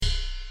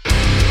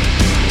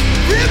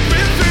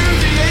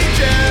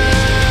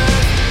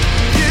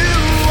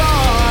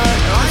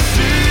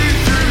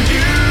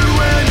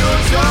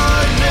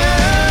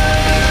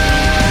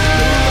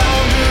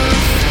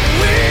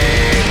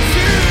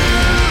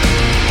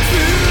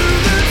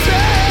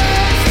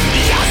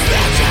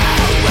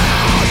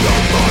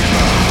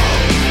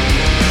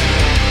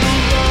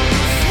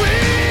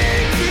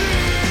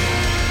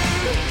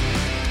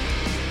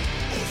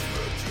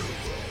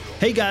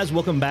Hey guys,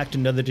 welcome back to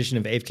another edition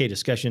of AFK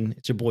Discussion.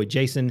 It's your boy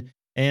Jason,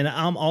 and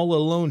I'm all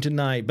alone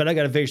tonight, but I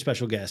got a very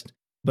special guest.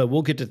 But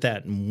we'll get to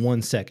that in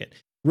 1 second.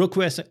 Real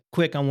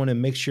quick, I want to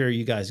make sure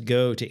you guys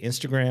go to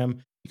Instagram,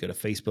 you go to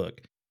Facebook,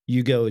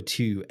 you go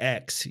to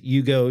X,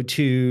 you go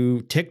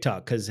to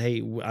TikTok, because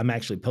hey, I'm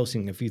actually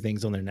posting a few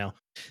things on there now.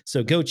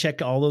 So go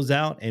check all those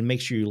out and make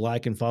sure you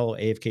like and follow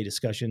AFK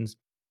Discussions.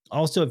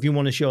 Also, if you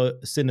want to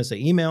send us an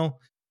email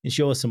and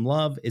show us some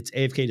love, it's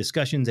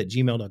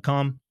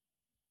afkdiscussions@gmail.com.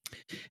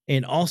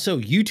 And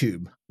also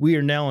YouTube. We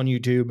are now on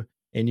YouTube,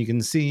 and you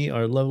can see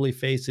our lovely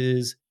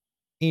faces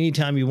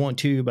anytime you want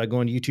to by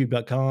going to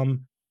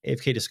youtube.com,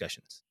 AFK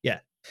Discussions. Yeah.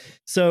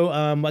 So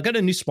I got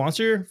a new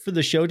sponsor for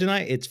the show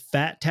tonight. It's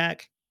Fat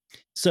Tack.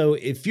 So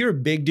if you're a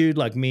big dude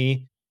like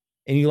me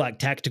and you like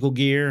tactical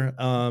gear,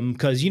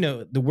 because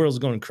the world's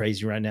going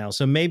crazy right now.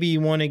 So maybe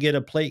you want to get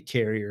a plate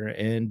carrier,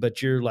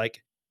 but you're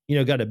like,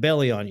 got a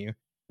belly on you.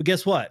 But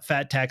guess what?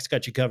 Fat Tack's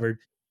got you covered.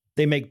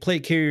 They make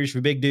plate carriers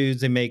for big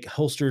dudes. They make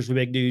holsters for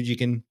big dudes.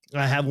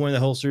 I have one of the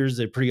holsters.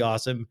 They're pretty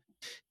awesome.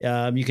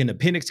 You can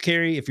appendix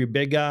carry if you're a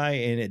big guy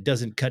and it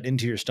doesn't cut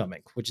into your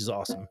stomach, which is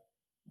awesome.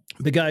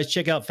 But guys,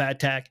 check out Fat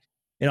Tack.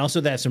 And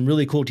also they have some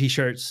really cool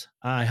t-shirts.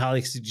 I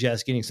highly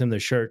suggest getting some of their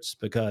shirts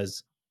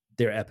because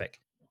they're epic.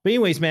 But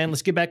anyways, man,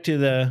 let's get back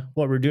to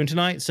what we're doing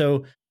tonight.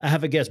 So I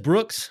have a guest,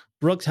 Brooks.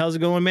 Brooks, how's it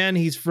going, man?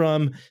 He's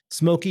from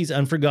Smokey's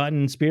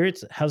Unforgotten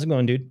Spirits. How's it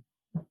going, dude?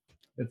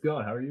 It's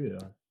going. How are you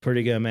doing?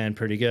 Pretty good, man.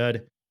 Pretty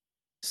good.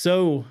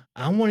 So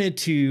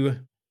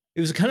it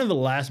was kind of a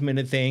last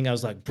minute thing. I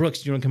was like,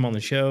 Brooks, do you want to come on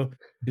the show?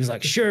 He was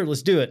like, sure,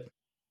 let's do it.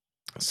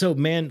 So,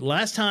 man,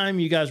 last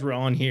time you guys were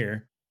on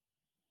here,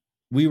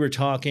 we were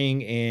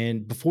talking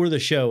and before the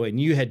show,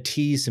 and you had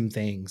teased some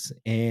things.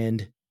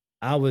 And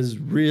I was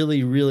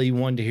really, really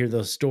wanting to hear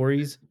those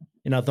stories.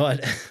 And I thought,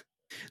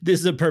 this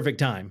is a perfect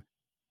time.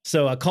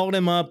 So I called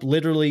him up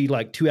literally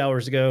like 2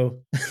 hours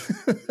ago.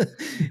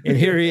 And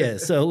here he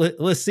is. So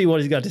let's see what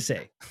he's got to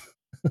say.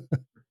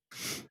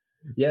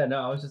 Yeah, no,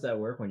 I was just at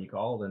work when you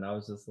called, and I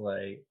was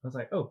like,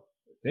 oh,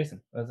 Jason.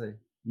 I was like,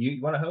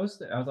 you want to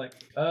host? I was like,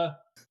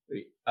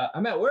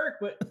 I'm at work,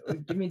 but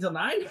give me until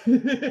 9.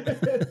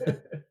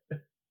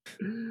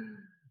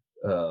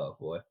 Oh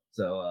boy.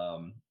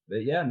 So,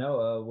 but yeah,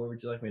 no. Where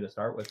would you like me to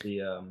start with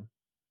the?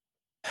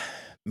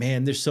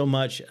 Man, there's so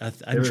much.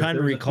 I'm trying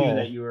to recall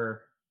that you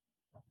were.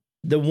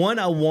 The one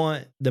I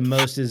want the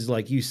most is,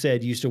 like you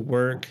said, used to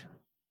work.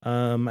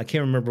 I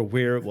can't remember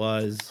where it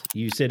was.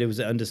 You said it was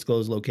an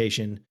undisclosed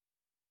location.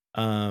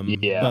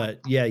 Yeah.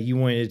 But yeah, you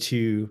wanted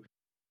to.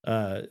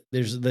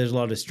 There's a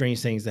lot of strange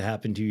things that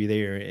happened to you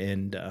there,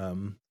 and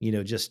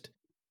just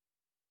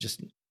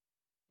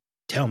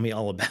tell me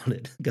all about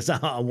it because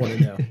I want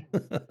to know.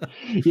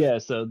 Yeah,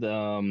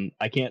 so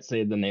I can't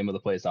say the name of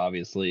the place.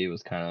 Obviously, it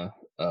was kind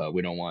of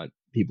we don't want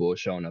people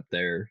showing up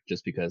there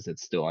just because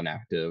it's still an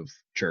active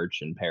church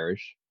and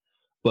parish.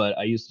 But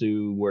I used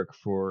to work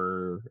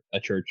for a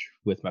church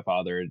with my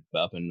father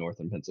up in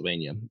northern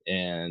Pennsylvania,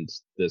 and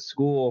the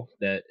school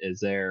that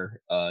is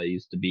there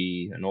used to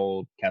be an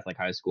old Catholic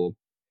high school.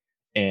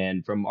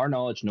 And from our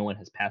knowledge, no one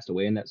has passed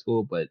away in that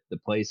school, but the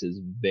place is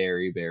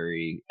very,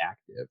 very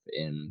active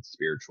in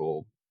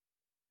spiritual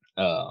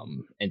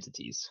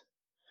entities.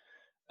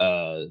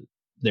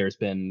 There's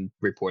been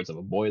reports of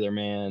a boiler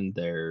man,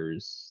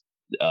 there's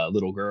a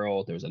little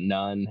girl, there's a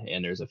nun,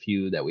 and there's a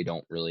few that we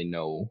don't really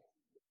know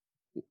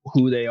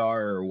who they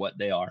are or what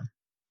they are.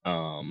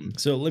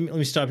 So let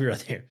me stop you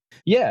right there.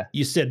 Yeah,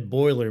 you said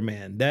boiler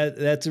man.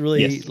 That's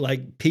really yes.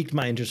 like piqued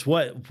my interest.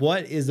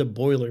 What is a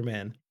boiler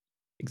man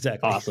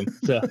exactly? Awesome.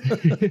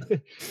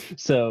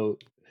 So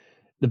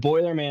the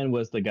boiler man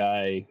was the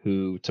guy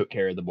who took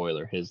care of the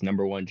boiler. His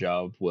number one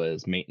job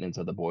was maintenance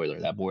of the boiler.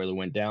 That boiler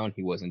went down,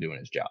 he wasn't doing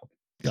his job.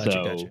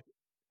 Gotcha.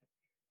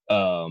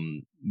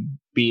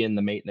 Being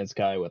the maintenance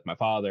guy with my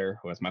father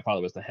was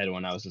the head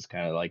one, I was just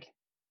kind of like,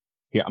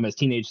 here, I'm his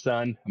teenage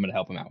son, I'm gonna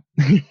help him out.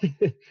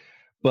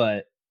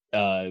 But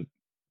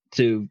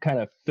to kind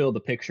of fill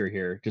the picture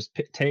here, just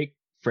take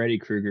Freddy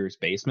Krueger's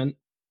basement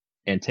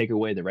and take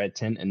away the red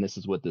tint, and this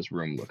is what this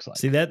room looks like.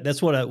 See,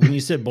 that's what when you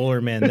said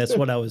boiler man, that's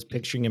what I was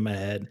picturing in my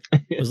head.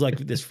 It was like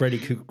this Freddy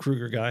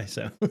Krueger guy.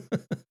 So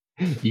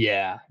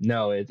yeah,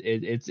 no,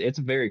 it's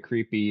a very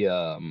creepy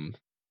room.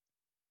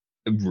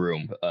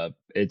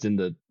 It's in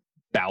the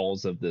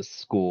bowels of this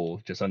school,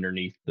 just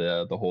underneath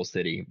the whole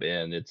city,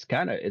 and it's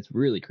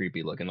really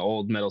creepy looking.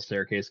 Old metal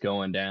staircase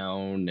going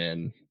down,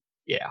 and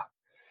yeah.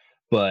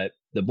 But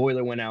the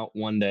boiler went out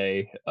one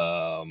day.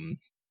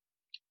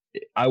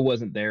 I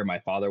wasn't there, my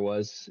father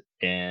was,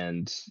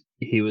 and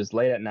he was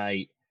late at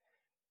night.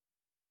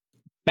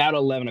 About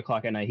 11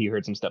 o'clock at night, he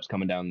heard some steps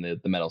coming down the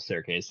metal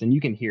staircase, and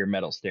you can hear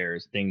metal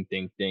stairs, ding,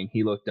 ding, ding.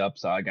 He looked up,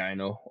 saw a guy in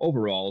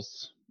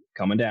overalls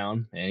coming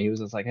down, and he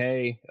was just like,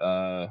 hey,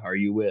 are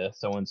you with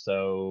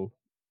so-and-so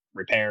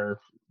repair,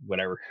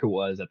 whatever it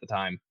was at the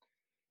time?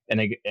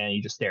 And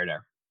he just stared at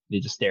her. He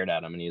just stared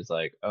at him, and he was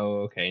like,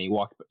 oh, okay. And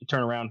he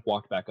turned around,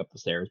 walked back up the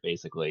stairs,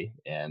 basically,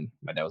 and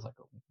my dad was like,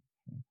 oh,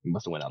 he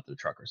must have went out to the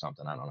truck or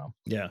something. I don't know.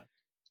 Yeah.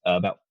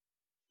 About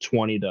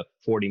 20 to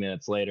 40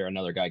 minutes later,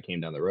 another guy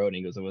came down the road and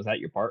he goes, "Was that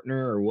your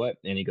partner or what?"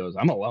 And he goes,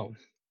 "I'm alone."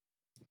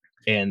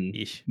 And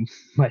Yeesh.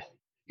 my,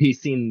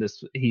 he's seen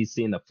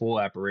the full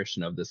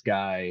apparition of this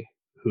guy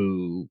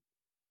who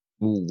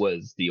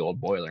was the old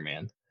boiler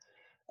man.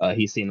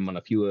 He's seen him on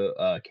a few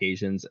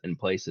occasions in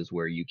places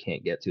where you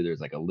can't get to. There's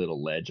like a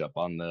little ledge up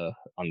on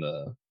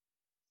the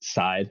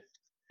side,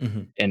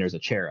 Mhm. and there's a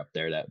chair up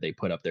there that they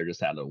put up there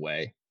just out of the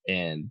way.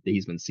 And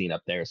he's been seen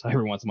up there. So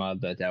every once in a while,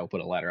 the dad will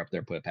put a ladder up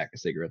there, put a pack of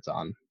cigarettes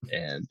on,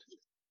 and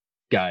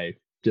guy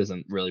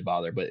doesn't really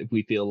bother. But if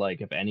we feel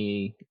like if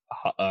any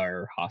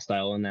are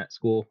hostile in that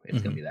school,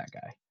 it's gonna Mhm. be that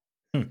guy.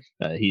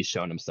 Hmm. He's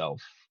shown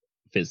himself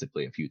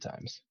physically a few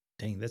times.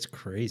 Dang, that's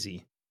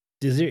crazy.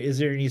 Is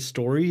there any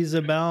stories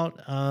about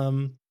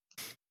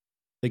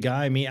the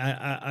guy? I mean,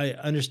 I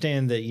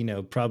understand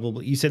that,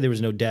 probably you said there was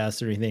no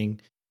deaths or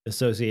anything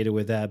associated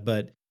with that,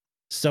 but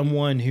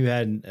someone who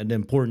had an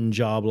important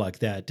job like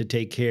that to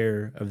take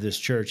care of this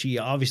church, he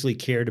obviously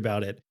cared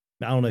about it.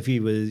 I don't know if he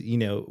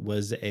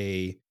was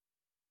a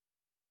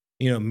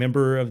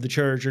member of the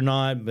church or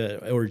not,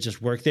 but or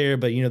just work there.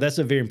 But that's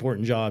a very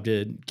important job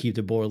to keep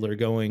the boiler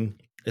going,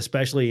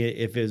 especially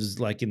if it's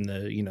like in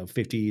the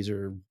 50s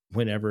or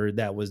whenever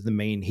that was the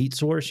main heat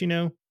source.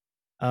 Yeah.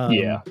 Um,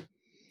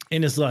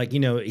 and it's like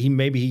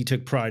he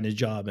took pride in his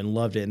job and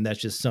loved it, and that's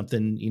just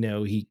something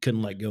he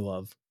couldn't let go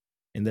of,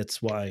 and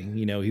that's why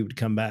he would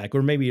come back,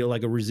 or maybe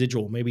like a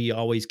residual. Maybe he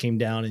always came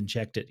down and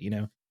checked it.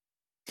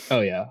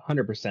 Oh yeah,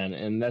 100%.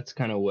 And that's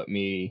kind of what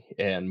me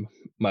and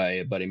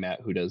my buddy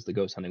Matt, who does the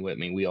ghost hunting with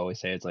me, we always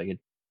say it's like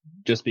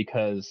just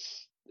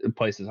because a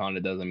place is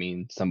haunted doesn't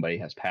mean somebody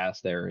has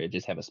passed there. It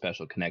just have a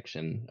special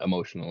connection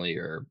emotionally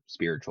or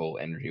spiritual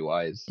energy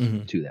wise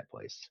Hmm. to that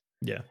place.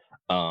 Yeah.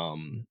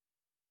 Um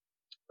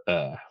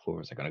where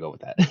was I going to go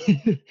with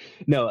that?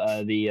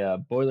 No,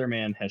 the boiler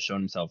man has shown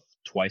himself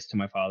twice to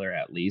my father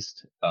at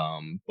least.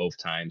 Both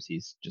times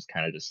he's just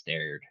kind of just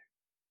stared.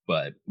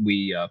 But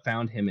we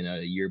found him in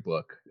a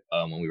yearbook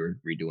when we were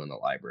redoing the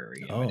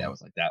library, and my dad Oh,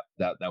 was like,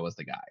 that was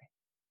the guy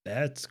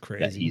that's that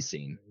crazy. he's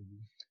seen.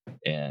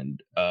 And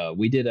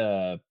we did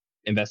a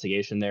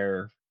investigation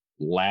there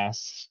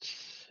last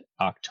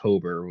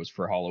October. Was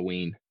for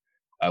Halloween.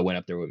 I went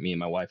up there with me and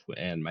my wife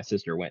and my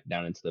sister went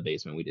down into the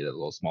basement. We did a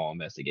little small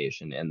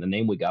investigation, and the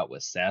name we got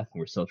was Seth. And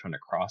we're still trying to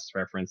cross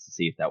reference to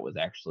see if that was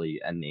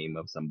actually a name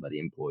of somebody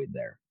employed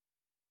there.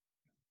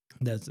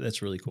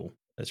 That's really cool.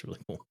 That's really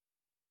cool.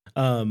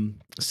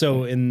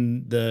 So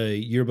in the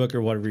yearbook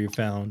or whatever you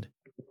found,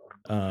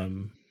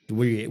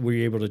 were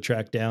you able to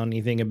track down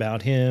anything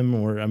about him,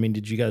 or I mean,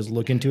 did you guys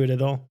look into it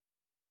at all?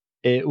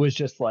 It was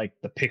just like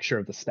the picture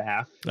of the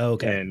staff, Oh,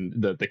 okay. and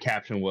the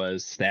caption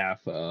was staff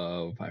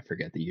of, I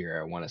forget the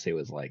year. I want to say it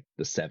was like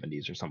the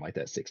 70s or something like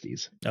that,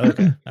 60s. Oh,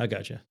 okay. I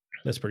gotcha.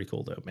 That's pretty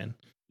cool though, man.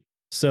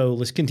 So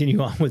let's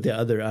continue on with the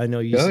other. I know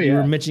Oh you were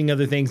yeah. mentioning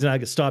other things, and I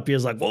could stop you. I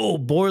was like, "Whoa,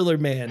 Boiler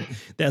Man,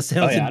 that Oh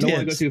sounds yeah, I don't want to go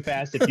intense." too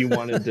fast if you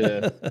wanted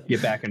to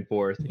get back and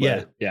forth,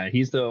 Yeah, but yeah,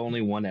 he's the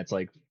only one that's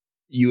like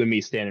you and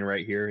me standing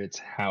right here. It's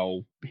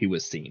how he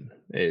was seen.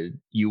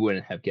 You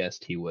wouldn't have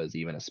guessed he was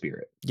even a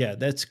spirit. yeah,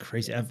 that's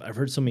crazy. I've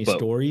heard so many But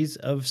stories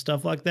of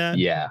stuff like that.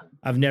 yeah,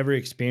 I've never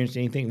experienced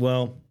anything.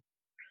 Well,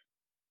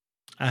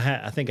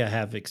 I think I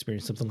have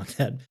experienced something like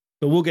that,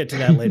 but we'll get to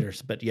that later.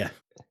 But yeah,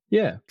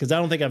 yeah. because I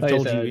don't think I've Like I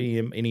told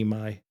you said, any of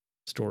my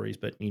stories,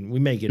 but we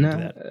may get into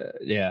nah, that,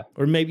 yeah,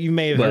 or maybe you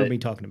may have heard but me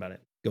talking about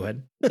it. Go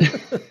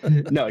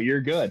ahead. no,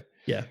 you're good.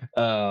 Yeah.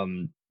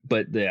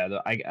 But yeah,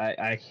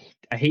 I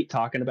hate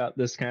talking about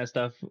this kind of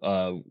stuff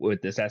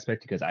with this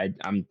aspect because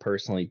I'm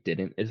personally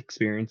didn't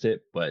experience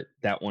it, but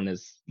that one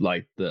is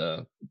like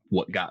the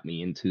what got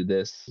me into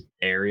this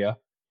area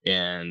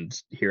and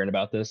hearing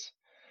about this.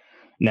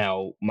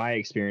 Now, my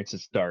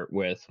experiences start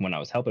with when I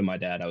was helping my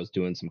dad. I was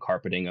doing some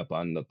carpeting up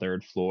on the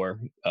third floor,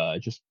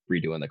 just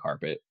redoing the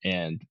carpet.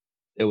 And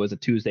it was a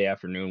Tuesday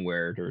afternoon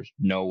where there's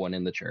no one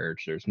in the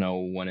church, there's no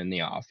one in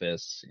the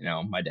office.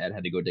 My dad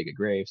had to go dig a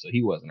grave, so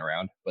he wasn't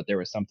around, but there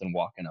was something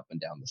walking up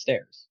and down the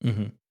stairs.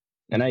 Hmm.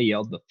 And I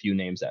yelled the few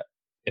names that,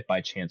 if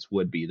by chance,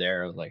 would be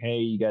there. I was like, "Hey,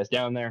 you guys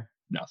down there?"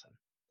 Nothing.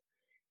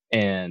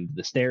 And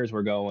the stairs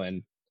were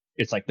going,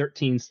 it's like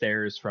 13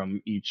 stairs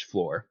from each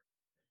floor,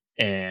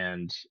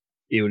 and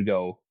it would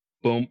go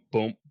boom,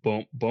 boom,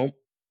 boom, boom,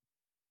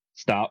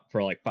 stop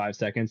for like 5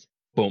 seconds,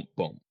 boom,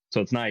 boom.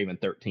 So it's not even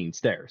 13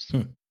 stairs.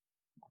 Hmm.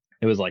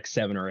 It was like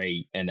 7 or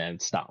 8 and then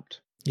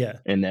stopped. Yeah.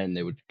 And then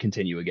they would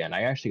continue again.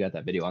 I actually got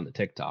that video on the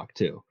TikTok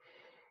too,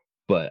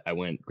 but I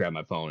went, grabbed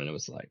my phone, and it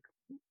was like,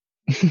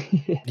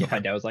 my Yeah.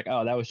 dad was like,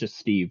 "Oh, that was just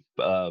Steve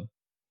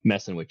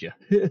messing with you."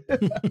 I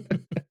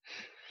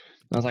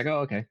was like, "Oh,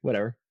 okay,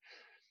 whatever."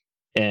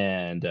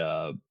 And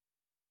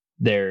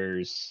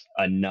there's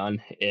a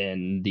nun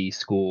in the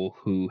school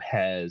who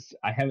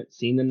I haven't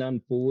seen the nun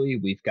fully.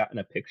 We've gotten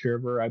a picture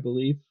of her, I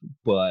believe,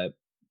 but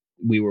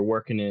we were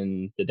working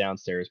in the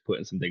downstairs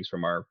putting some things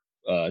from our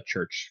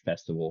church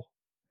festival,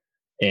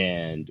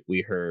 and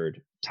we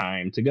heard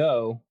 "time to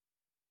go,"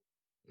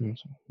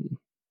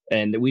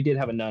 and we did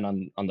have a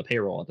nun on the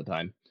payroll at the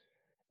time,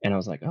 And I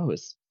was like, "Oh,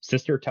 is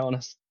sister telling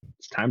us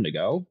it's time to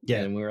go?"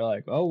 Yeah. And we were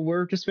like, "Oh,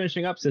 we're just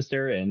finishing up,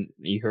 sister." And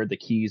you heard the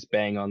keys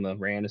bang on the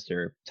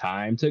banister.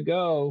 Time to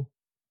go.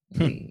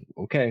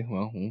 Okay,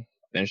 well, we'll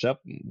finish up.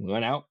 We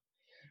went out.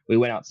 We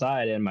went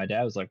outside, and my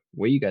dad was like,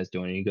 "What are you guys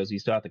doing?" And he goes, "You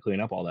still have to clean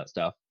up all that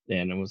stuff."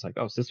 And I was like,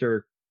 "Oh,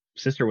 sister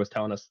was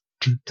telling us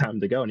time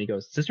to go." And he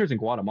goes, "Sister's in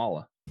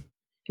Guatemala."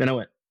 And I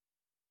went,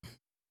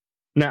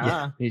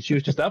 "Nah, she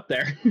was just up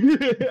there."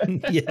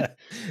 Yeah.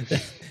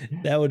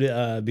 That would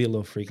be a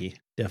little freaky,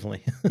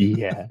 definitely.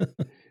 Yeah.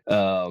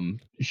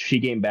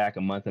 She came back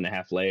a month and a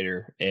half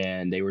later,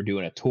 and they were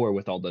doing a tour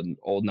with all the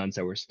old nuns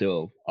that were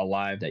still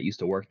alive that used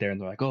to work there.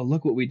 And they're like, "Oh,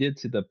 look what we did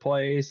to the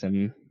place,"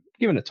 and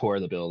giving a tour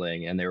of the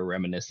building. And they were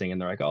reminiscing,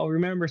 and they're like, "Oh,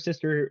 remember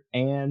Sister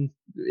Anne?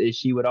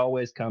 She would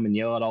always come and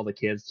yell at all the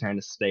kids trying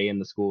to stay in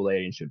the school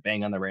late, and she would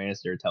bang on the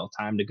banister, tell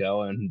time to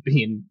go." And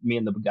me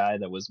and the guy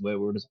that was we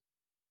were just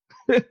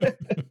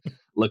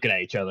looking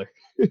at each other.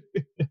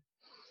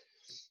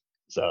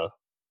 So,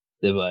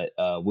 but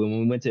when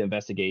we went to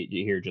investigate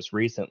here just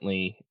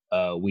recently,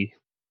 we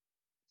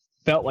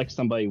felt like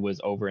somebody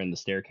was over in the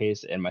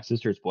staircase, and my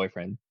sister's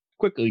boyfriend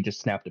quickly just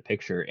snapped a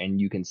picture,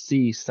 and you can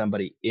see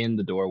somebody in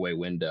the doorway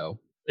window.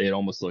 It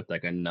almost looked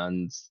like a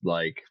nun's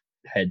like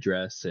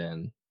headdress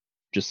and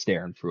just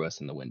staring through us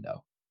in the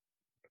window.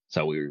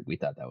 So we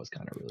thought that was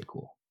kind of really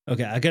cool.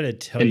 Okay, I gotta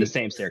tell In you, the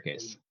same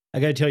staircase. I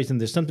gotta tell you something.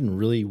 There's something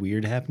really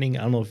weird happening.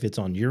 I don't know if it's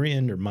on your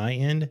end or my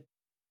end,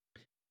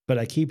 but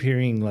I keep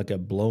hearing like a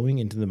blowing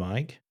into the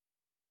mic.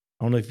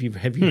 I don't know if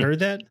have you heard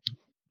that?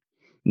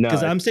 No,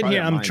 Because I'm it's sitting probably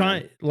here, on I'm mine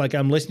trying, then. like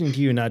I'm listening to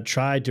you, and I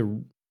tried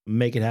to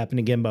make it happen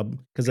again, but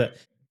because I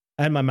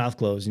had my mouth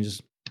closed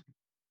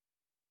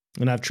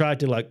and I've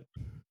tried to like,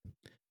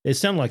 it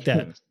sounded like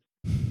that,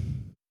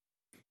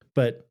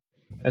 but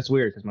That's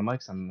weird because my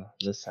mic's on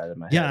this side of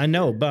my yeah, head. I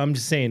know, but I'm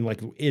just saying,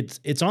 like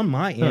it's on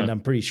my end. Huh.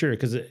 I'm pretty sure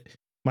because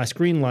my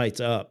screen lights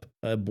up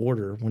a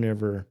border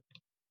whenever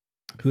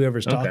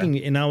whoever's Okay.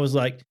 talking, and I was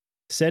like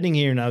sitting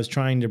here and I was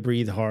trying to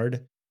breathe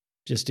hard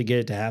just to get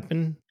it to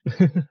happen,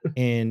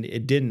 and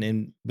it didn't.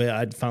 And but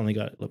I finally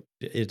got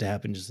it to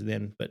happen just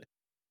then. But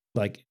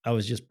like I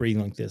was just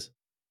breathing like this.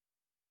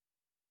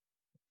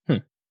 Hmm.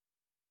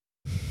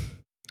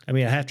 I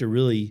mean, I have to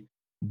really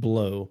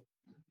blow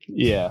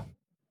Yeah,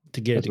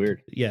 to get that's it to,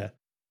 weird. yeah.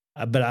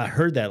 But I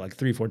heard that like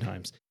 3-4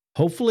 times.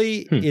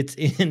 Hopefully it's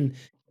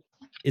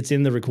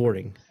in the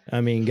recording.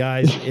 I mean,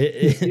 guys,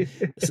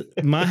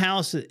 my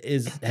house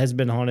has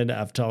been haunted.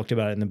 I've talked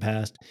about it in the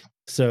past.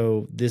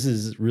 So this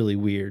is really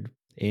weird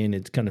and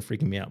it's kind of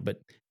freaking me out.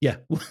 But yeah,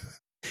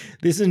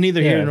 this is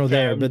neither here Yeah, nor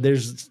there, but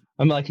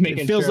I'm like it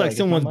making feels sure, like like, is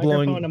my someone's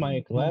microphone blowing. to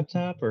my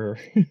laptop or?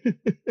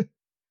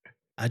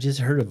 I just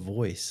heard a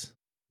voice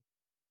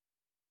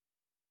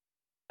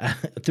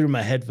through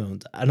my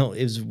headphones. It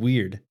was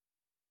weird.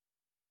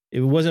 It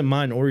wasn't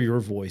mine or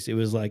your voice. It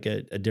was like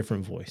a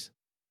different voice.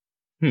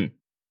 I'm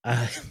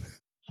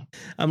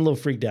a little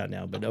freaked out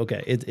now, but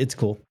okay. It's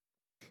cool.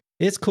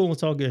 It's cool.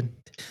 It's all good.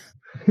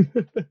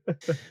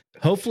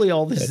 Hopefully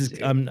all this is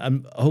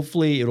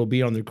hopefully it'll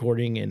be on the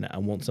recording and I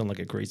won't sound like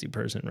a crazy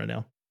person right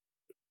now.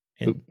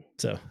 And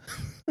so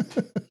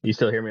You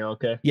still hear me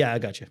okay? yeah, I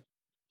got you.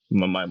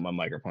 My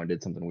microphone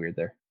did something weird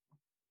there.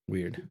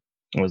 Weird.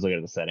 I was looking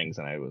at the settings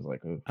and I was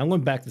like, ooh. I'm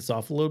going to back this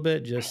off a little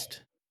bit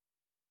just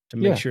to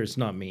make sure it's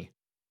not me.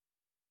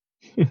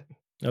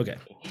 Okay.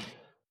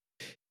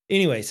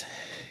 Anyways,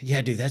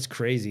 yeah, dude, that's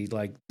crazy.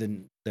 Like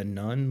the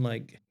nun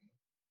like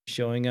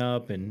showing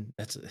up, and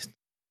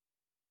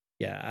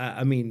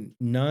I mean,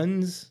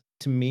 nuns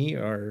to me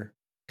are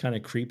kind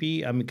of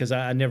creepy. I mean, because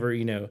I never,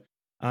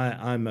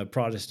 I'm a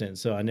Protestant,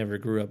 so I never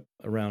grew up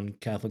around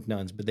Catholic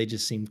nuns, but they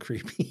just seem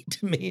creepy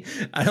to me.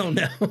 I don't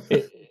know.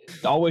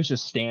 Always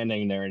just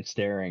standing there and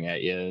staring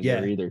at you. Yeah.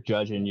 They're either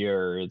judging you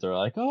or they're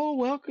like, "Oh,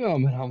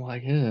 welcome," and I'm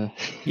like, "Yeah,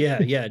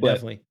 yeah, but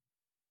definitely."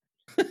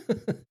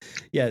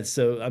 Yeah,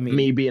 so I mean,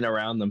 me being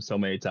around them so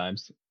many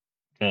times,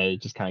 I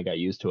just kind of got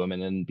used to them.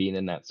 And then being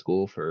in that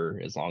school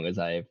for as long as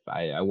I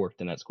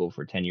worked in that school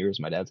for 10 years.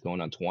 My dad's going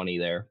on 20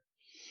 there,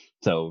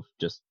 so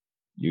just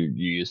you're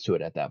used to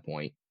it at that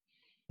point.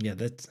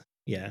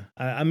 Yeah,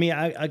 I mean,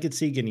 I could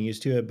see getting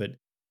used to it, but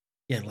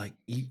yeah, like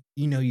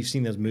you've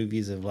seen those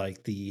movies of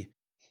like the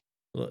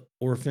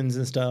orphans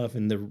and stuff,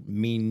 and the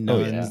mean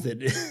nuns that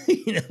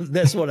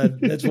that's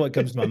what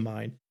comes to my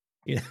mind.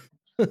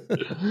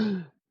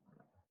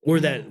 Or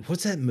that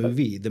what's that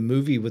movie? The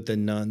movie with the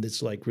nun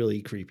that's like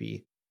really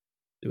creepy.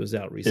 It was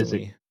out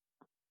recently.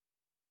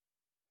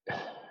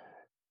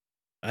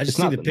 I just It's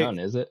see not the the nun,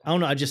 is it? I don't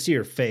know. I just see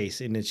her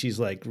face, and then she's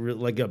like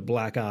got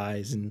black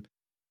eyes and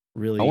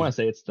really. I want to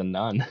say it's the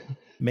nun.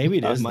 Maybe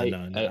it is the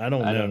nun. I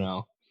don't know. I don't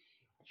know.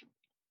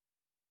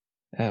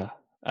 Yeah,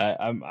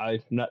 I'm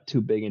not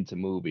too big into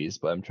movies,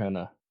 but I'm trying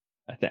to.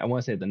 I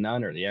want to say the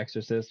Nun or the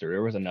Exorcist, or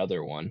there was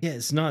another one. Yeah,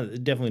 it's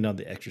definitely not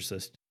the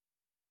Exorcist.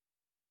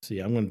 So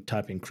yeah, I'm going to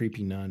type in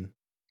creepy nun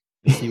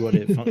and see what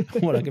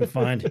I can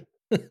find.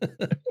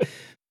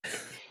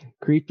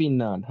 Creepy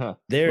nun, huh?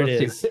 There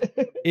it is.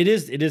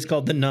 It is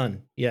called the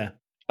Nun. Yeah.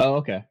 Oh,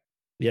 okay.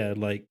 Yeah,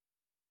 like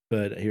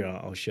But here,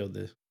 I'll show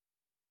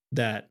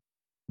that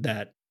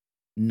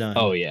nun.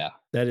 Oh yeah.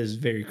 That is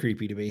very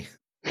creepy to me.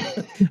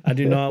 I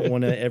do not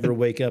want to ever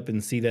wake up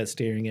and see that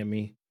staring at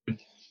me.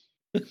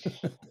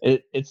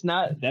 It's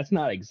not, that's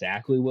not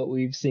exactly what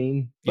we've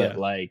seen, but Yeah.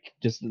 like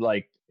just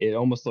like it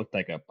almost looked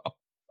like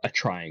a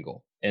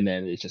triangle, and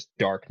then it's just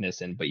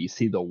darkness, and but you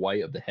see the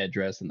white of the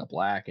headdress and the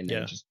black, and then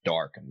Yeah. it's just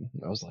dark, and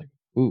I was like,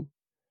 ooh.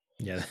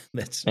 Yeah,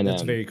 that's And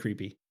then very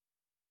creepy.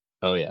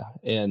 oh yeah,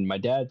 and my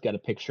dad got a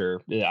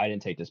picture. I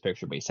didn't take this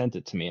picture, but he sent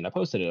it to me, and I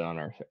posted it on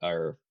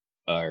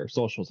our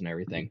socials and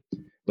everything.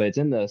 But it's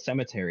in the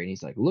cemetery, and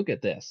he's like, "Look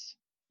at this."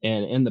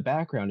 And in the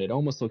background, it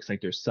almost looks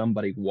like there's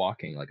somebody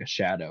walking, like a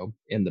shadow,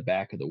 in the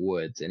back of the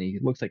woods, and he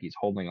looks like he's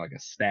holding like a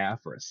staff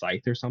or a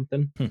scythe or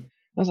something. Hmm.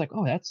 I was like,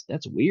 "Oh, that's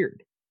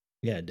weird."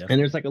 Yeah, And definitely.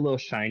 there's like a little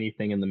shiny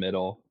thing in the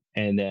middle.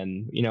 And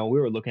then, we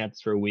were looking at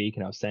this for a week,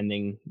 and I was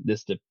sending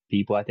this to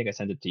people. I think I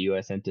sent it to you.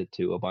 I sent it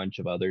to a bunch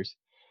of others.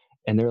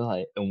 And they're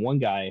like, and one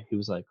guy, he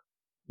was like,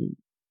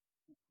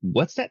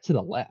 "What's that to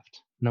the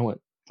left?" And I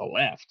went, "The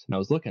left." And I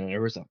was looking, and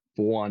there was a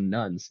full-on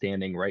nun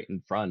standing right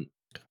in front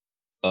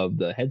of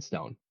the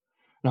headstone.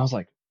 And I was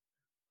like,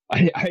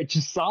 I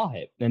just saw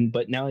it.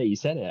 But now that you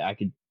said it, I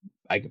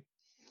could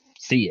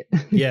see it.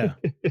 Yeah.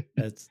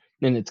 That's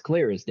And it's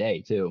clear as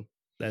day too.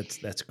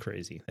 that's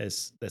crazy.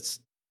 That's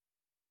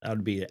I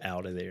would be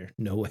out of there.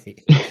 No way.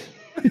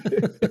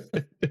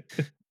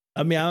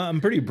 I mean,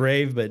 I'm pretty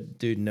brave, but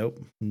dude, nope,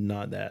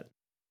 not that.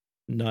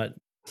 Not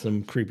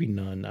some creepy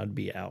nun. I'd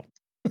be out.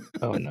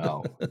 Oh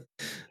no.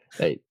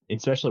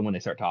 Especially when they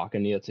start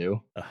talking to you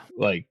too. Ugh.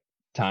 Like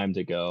time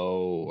to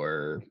go,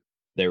 or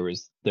there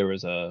was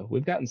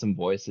we've gotten some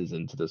voices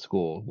into the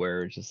school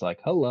where it's just like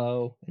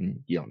hello,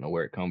 and you don't know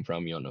where it come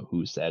from, you don't know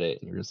who said it,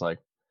 and you're just like,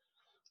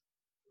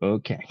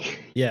 okay.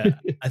 Yeah,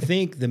 I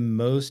think the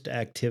most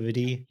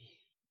activity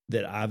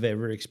that I've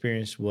ever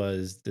experienced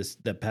was this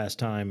past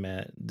time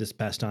at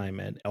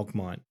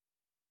Elkmont.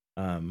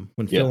 When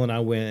Yeah. Phil and I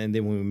went, and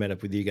then when we met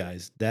up with you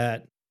guys,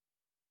 I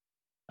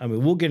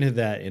mean, we'll get into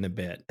that in a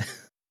bit.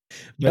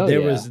 But Oh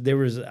there yeah.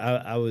 was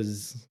I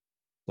was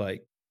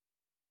like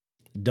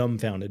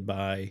dumbfounded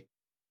by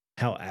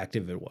how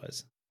active it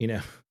was, you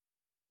know?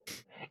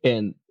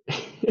 And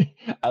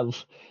I,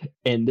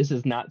 and this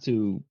is not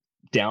to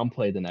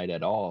downplay the night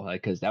at all,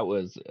 because that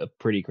was a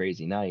pretty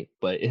crazy night.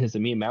 But as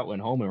me and Matt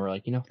went home, and we're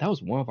like, that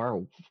was one of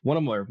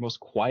our most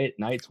quiet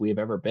nights we have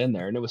ever been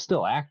there, and it was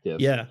still active.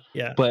 Yeah,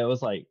 yeah. But it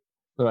was like,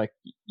 they're like,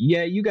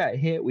 yeah, you got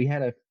hit. We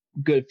had a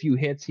good few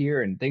hits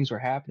here, and things were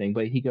happening.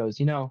 But he goes,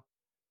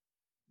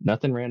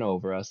 nothing ran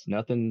over us,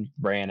 nothing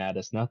ran at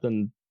us,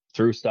 nothing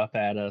threw stuff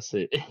at us.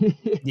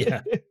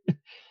 Yeah.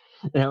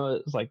 And I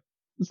was like,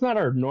 it's not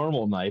our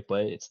normal night,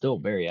 but it's still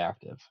very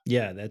active.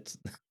 Yeah, that's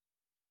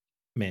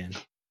man.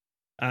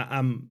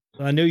 I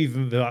know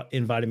you've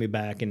invited me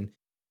back, and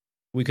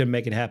we could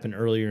make it happen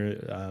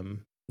earlier,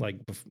 like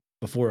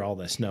before all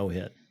the snow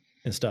hit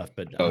and stuff.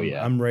 But Oh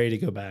yeah. I'm ready to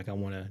go back. I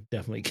want to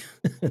definitely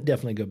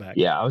definitely go back.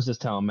 Yeah, I was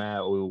just telling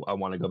Matt I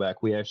want to go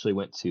back. We actually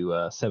went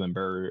to Seven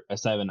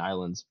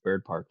Islands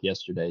Bird Park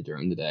yesterday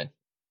during the day,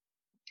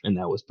 and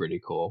that was pretty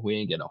cool. We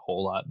didn't get a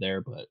whole lot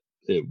there, but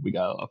we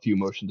got a few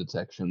motion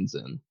detections,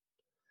 and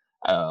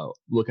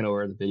looking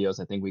over the videos,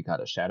 I think we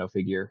got a shadow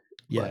figure.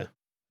 Yeah.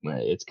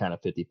 But it's kind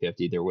of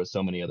 50-50. There was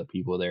so many other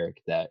people there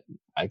that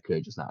I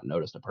could just not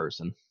notice a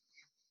person.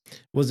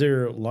 Was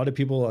there a lot of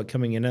people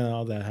coming in and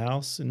out of the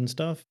house and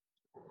stuff?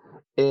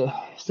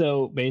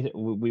 So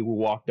basically, we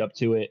walked up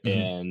to it, Mhm.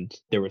 and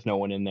there was no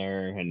one in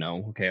there. And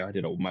no, okay, I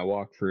did my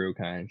walkthrough,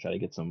 kind of try to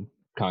get some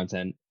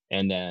content,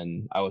 and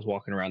then I was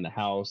walking around the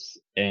house,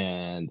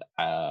 and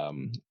I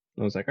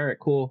was like, all right,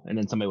 cool. And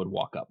then somebody would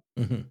walk up,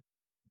 Mhm.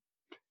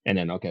 and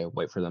then okay,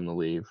 wait for them to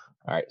leave.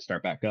 All right,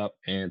 start back up,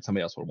 and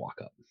somebody else would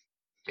walk up.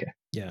 Okay,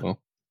 Yeah.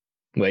 well,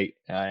 wait,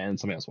 and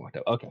somebody else walked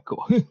up. Okay,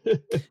 cool.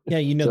 Yeah, So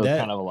it's that.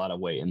 kind of a lot of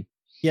waiting.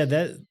 Yeah,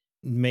 that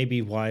may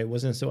be why it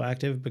wasn't so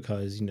active,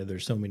 because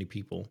there's so many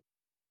people.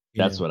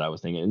 That's what I was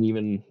thinking. And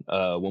even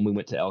when we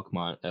went to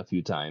Elkmont a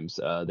few times,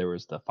 there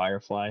was the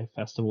Firefly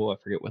Festival. I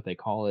forget what they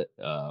call it,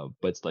 but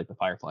it's like the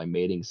Firefly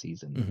mating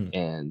season. Mhm.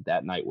 And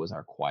that night was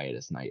our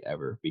quietest night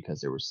ever,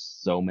 because there were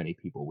so many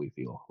people. We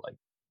feel like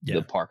Yeah.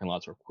 the parking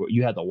lots were.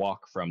 You had to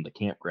walk from the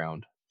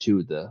campground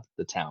to the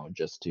town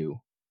just to.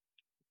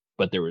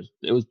 But it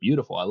was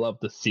beautiful. I love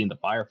seeing the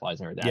fireflies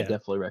and everything. I Yeah.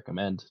 definitely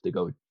recommend to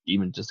go,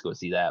 even just go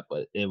see that.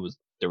 But there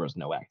was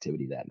no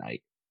activity that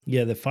night.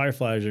 Yeah, the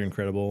fireflies are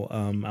incredible.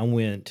 I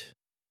went,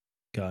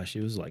 gosh,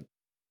 it was like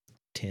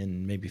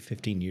 10, maybe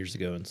 15 years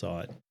ago, and saw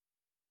it.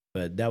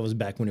 But that was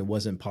back when it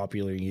wasn't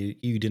popular. You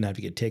didn't have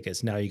to get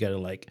tickets. Now you got to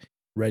like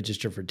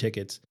register for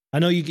tickets. I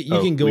know you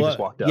can go we up. just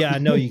walked up. Yeah, I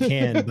know you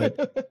can,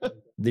 but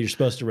you're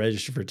supposed to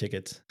register for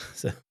tickets.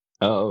 So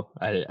Oh,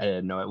 I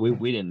didn't know it.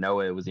 We didn't know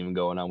it was even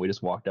going on. We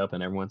just walked up,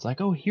 and everyone's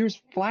like, "Oh, here's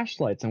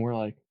flashlights," and we're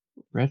like,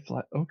 "Red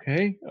flag?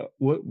 Okay,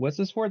 what's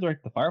this for?" They're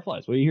like, "The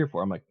fireflies. What are you here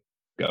for?" I'm like,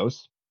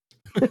 "Ghosts."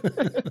 And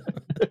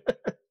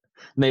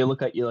they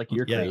look at you like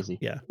you're yeah, crazy.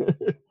 yeah.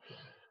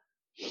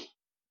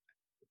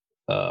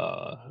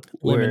 Where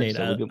Lemonade.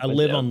 so we I went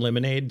live to on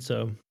Lemonade,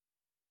 so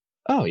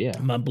Oh yeah,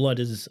 My blood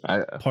is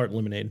I part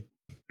lemonade.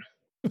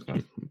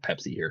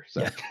 Pepsi here,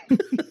 so Yeah.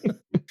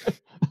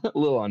 a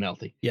little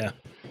unhealthy. Yeah.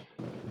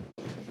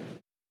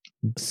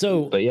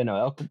 So, But yeah, no,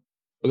 alcohol.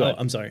 Oh, go oh, ahead.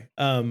 I'm sorry.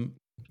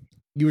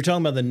 You were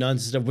talking about the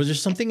nuns and stuff. Was there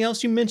something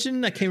else you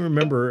mentioned? I can't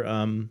remember.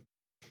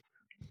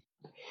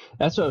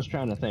 That's what I was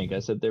trying to think. I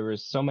said there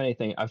was so many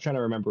things. I was trying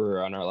to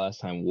remember on our last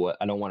time what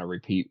I don't want to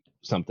repeat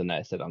something that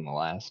I said on the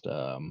last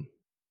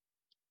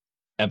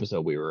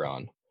episode we were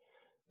on.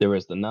 There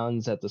was the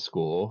nuns at the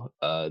school.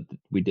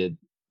 We did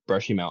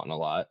Brushy Mountain a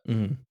lot.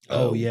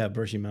 Oh Uh, yeah,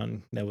 Brushy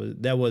Mountain. That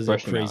was a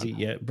Brushy crazy.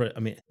 Mountain. Yeah, I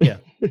mean, yeah,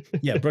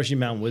 yeah. Brushy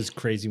Mountain was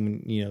crazy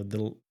when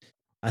the.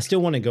 I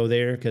still want to go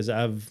there because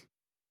I've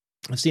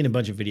seen a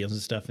bunch of videos and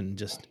stuff, and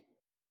just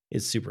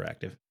it's super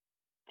active.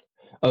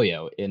 Oh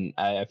yeah, and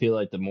I feel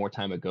like the more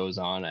time it goes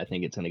on, I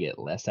think it's going to get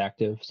less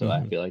active. So I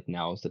Mhm. feel like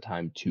now is the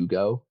time to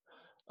go.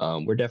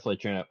 We're definitely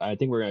trying to. I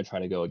think we're going to try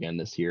to go again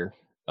this year.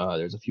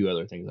 There's a few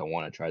other things I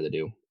want to try to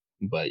do,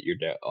 but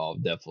I'll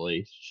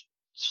definitely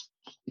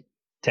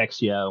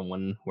text you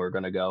when we're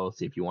going to go.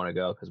 See if you want to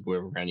go because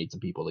we're going to need some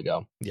people to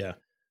go. Yeah.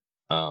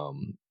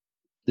 Um,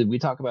 did we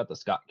talk about the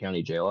Scott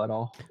County Jail at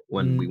all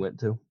when we Mm, went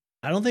to?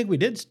 I don't think we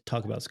did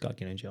talk about Scott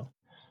County Jail.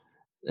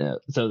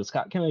 So the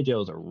Scott County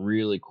Jail is a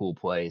really cool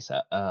place.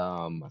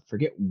 I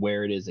forget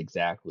where it is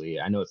exactly.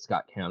 I know it's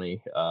Scott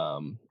County,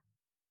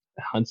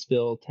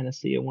 Huntsville,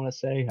 Tennessee. I want to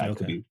say. I could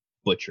Okay. be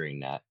butchering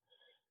that,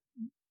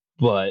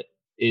 but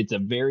it's a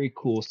very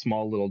cool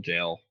small little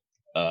jail.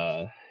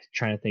 Uh,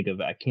 Trying to think of.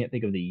 I can't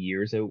think of the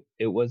years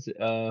it was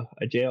a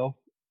jail,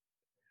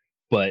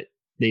 but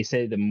they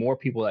say the more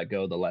people that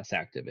go, the less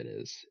active it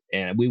is.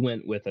 And we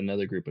went with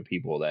another group of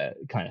people that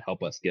kind of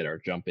help us get our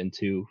jump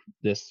into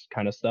this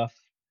kind of stuff.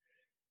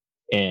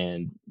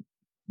 And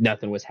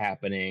nothing was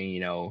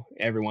happening.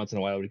 Every once in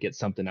a while we'd get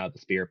something out of the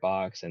spirit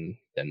box, and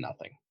then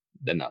nothing.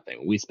 Then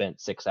nothing. We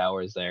spent 6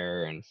 hours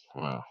there, and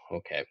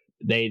okay.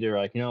 They're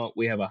like,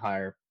 we have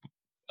a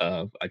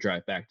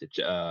drive back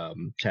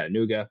to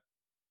Chattanooga.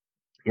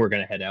 We're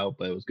gonna head out,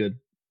 but it was good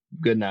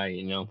night.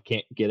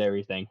 Can't get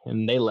everything,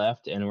 and they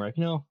left, and we're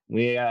like,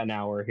 we got an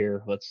hour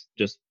here. Let's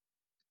just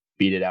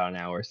beat it out an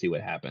hour, see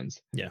what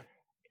happens. Yeah,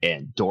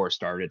 And doors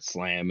started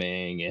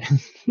slamming,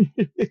 and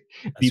that's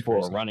people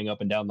were crazy. running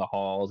up and down the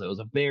halls. It was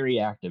a very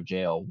active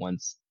jail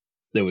once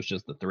there was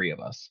just the three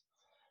of us.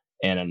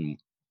 And then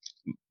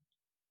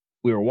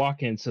we were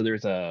walking, so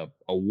there's a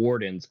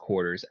warden's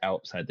quarters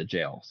outside the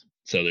jail.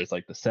 So there's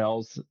like the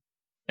cells,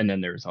 and then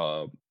there's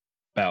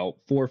about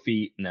 4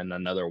 feet, and then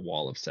another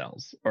wall of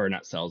cells, or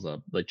not cells,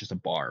 like just a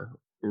rebar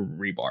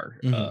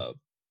Mhm.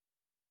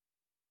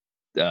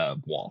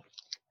 wall.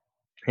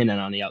 And then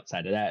on the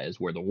outside of that is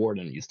where the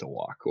warden used to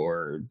walk,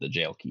 or the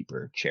jail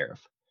keeper,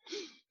 sheriff.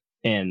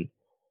 And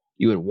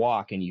you would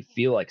walk and you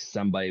feel like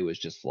somebody was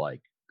just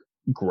like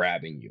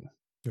grabbing you,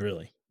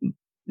 Really?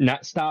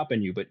 not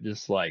stopping you, but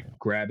just like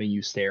grabbing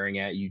you, staring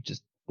at you,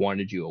 just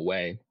wanted you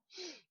away.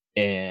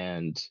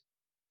 And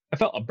I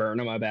felt a burn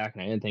on my back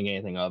and I didn't think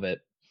anything of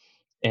it.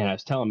 And I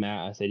was telling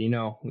Matt, I said,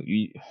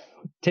 you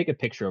take a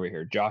picture over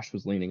here. Josh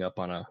was leaning up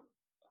on a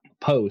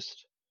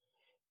post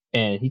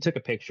and he took a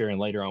picture. And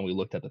later on, we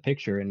looked at the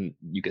picture and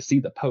you could see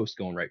the post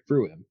going right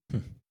through him. Hmm.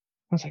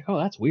 I was like, oh,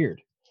 that's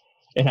weird.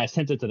 And I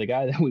sent it to the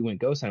guy that we went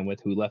ghost hunting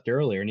with who left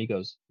earlier. And he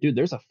goes, dude,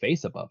 there's a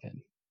face above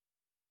him.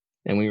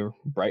 And we were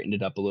brightened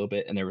it up a little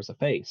bit and there was a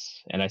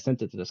face. And I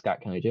sent it to the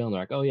Scott County Jail and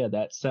they're like, oh, yeah,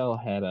 that cell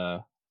had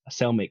a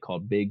cellmate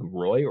called Big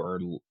Roy,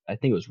 or I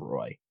think it was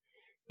Roy,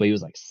 but he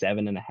was like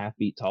 7.5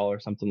 feet tall or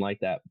something like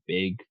that.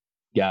 Big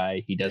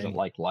guy. He doesn't Dang.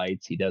 like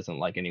lights. He doesn't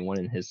like anyone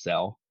in his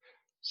cell.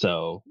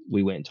 So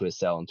we went into his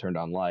cell and turned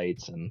on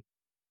lights and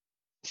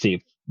see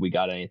if we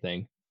got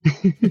anything.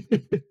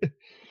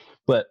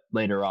 But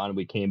later on,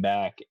 we came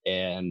back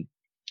and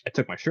I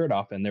took my shirt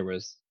off and there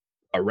was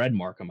a red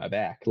mark on my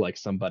back, like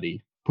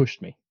somebody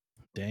pushed me.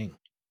 Dang.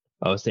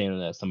 I was saying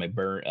that somebody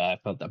I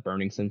felt that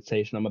burning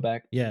sensation on my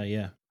back. Yeah,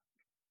 yeah.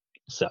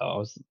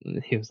 So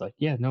he was like,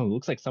 yeah, no, it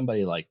looks like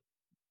somebody like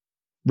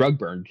rug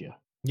burned you.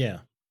 Yeah.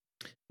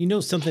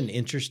 Something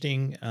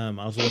interesting. I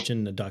was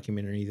watching a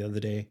documentary the other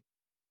day.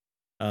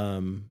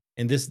 And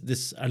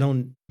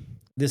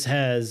this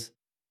has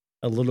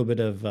a little bit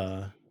of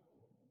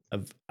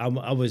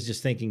I was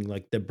just thinking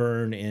like the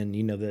burn and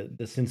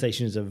the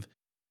sensations of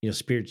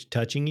spirits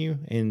touching you,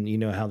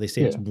 and how they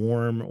say it's Yeah.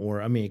 warm,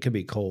 or I mean it could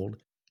be cold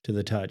to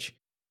the touch.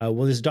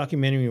 Well, this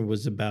documentary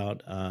was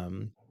about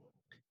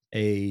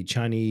a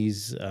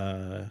Chinese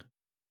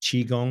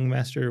qigong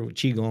master.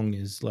 Qigong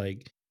is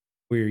like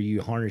where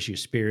you harness your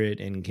spirit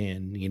and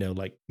can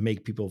like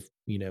make people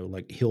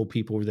like heal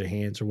people with their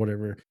hands or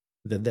whatever.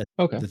 That's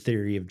Okay. the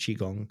theory of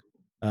qigong.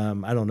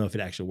 I don't know if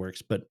it actually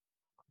works, but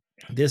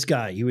this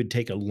guy, he would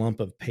take a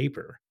lump of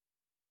paper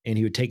and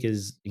he would take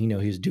his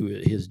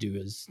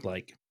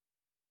like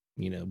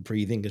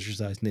breathing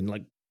exercise, and then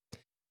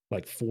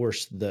like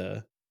force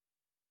the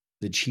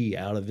chi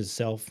out of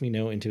himself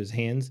into his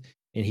hands,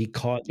 and he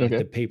caught like Okay.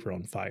 the paper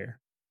on fire.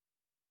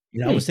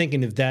 And I Hmm. was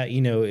thinking if that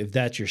if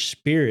that's your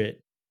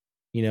spirit,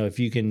 if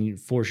you can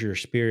force your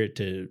spirit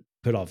to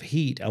put off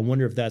heat. I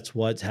wonder if that's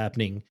what's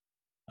happening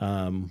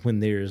when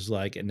there's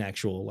like an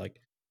actual like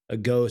a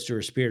ghost or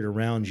a spirit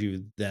around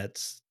you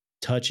that's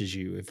touches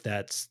you. If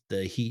that's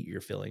the heat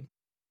you're feeling,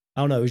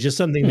 I don't know. It was just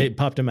something Hmm. that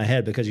popped in my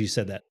head because you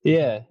said that.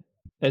 Yeah,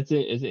 it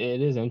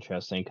is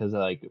interesting because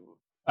like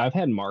I've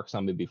had marks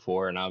on me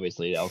before, and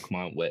obviously that'll come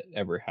on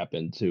whatever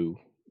happened to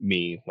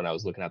me when I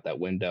was looking out that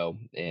window,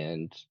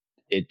 and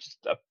it just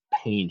a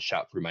pain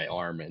shot through my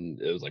arm,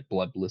 and it was like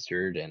blood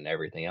blistered and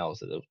everything else.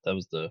 That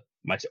was the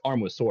my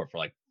arm was sore for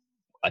like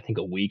I think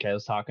a week. I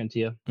was talking to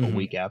you a Mhm.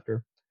 week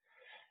after,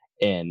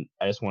 and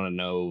I just want to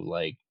know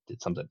like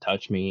did something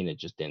touch me and it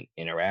just didn't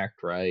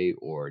interact right,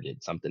 or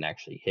did something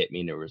actually hit me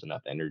and there was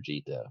enough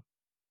energy to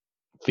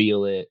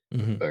feel it,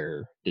 Mhm.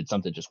 or did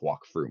something just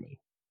walk through me?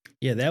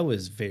 Yeah, that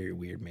was very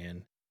weird,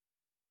 man.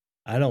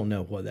 I don't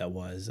know what that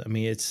was. I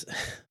mean, it's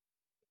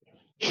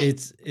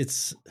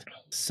it's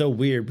so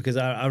weird because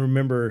I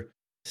remember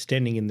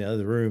standing in the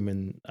other room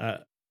and I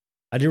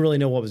didn't really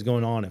know what was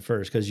going on at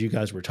first because you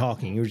guys were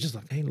talking. You were just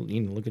like, "Hey,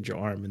 you know, look at your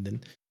arm," and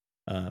then,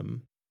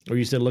 um, or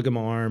you said, "Look at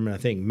my arm." And I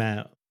think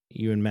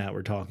you and Matt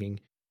were talking,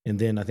 and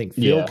then I think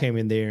Phil Yeah, came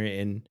in there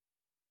and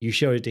you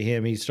showed it to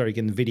him. He started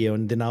getting the video,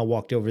 and then I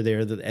walked over there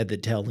at the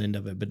tail end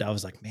of it. But I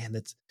was like, "Man,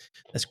 that's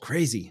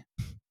crazy."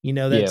 You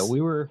know, yeah, that's we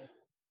were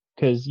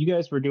because you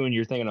guys were doing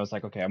your thing, and I was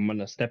like, okay, I'm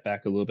gonna step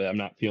back a little bit. I'm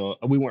not feeling.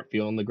 We weren't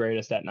feeling the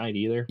greatest that night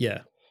either,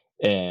 yeah,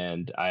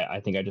 and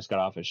I think I just got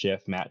off a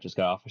shift. Matt just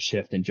got off a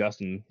shift, and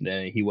Justin,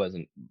 he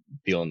wasn't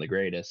feeling the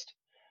greatest.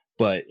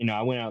 But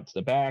I went out to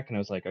the back, and I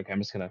was like, okay, I'm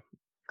just gonna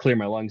clear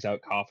my lungs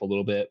out, cough a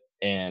little bit,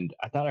 and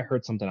I thought I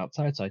heard something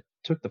outside, so I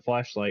took the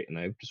flashlight and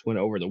I just went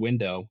over the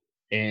window.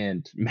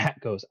 And Matt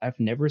goes, I've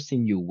never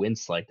seen you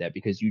wince like that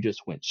because you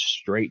just went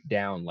straight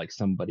down like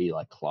somebody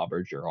like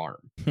clobbered your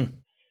arm.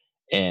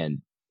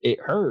 And it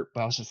hurt,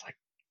 but I was just like,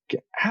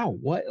 ow,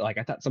 what? Like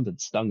I thought something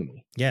stung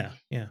me. yeah,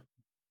 yeah,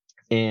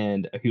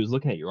 And he was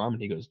looking at your arm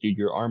and he goes, dude,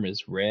 your arm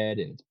is red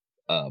and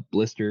it's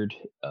blistered.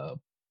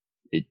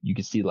 You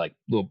can see like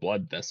little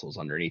blood vessels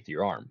underneath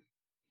your arm.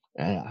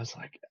 And I was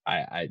like,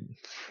 and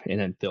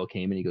then Phil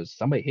came and he goes,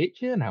 somebody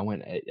hit you? And I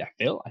went,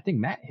 Phil, I think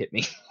Matt hit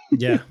me.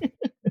 yeah.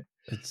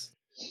 It's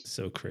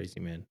so crazy,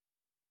 man.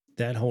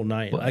 That whole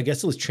night, I But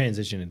guess let's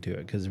transition into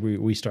it because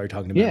we started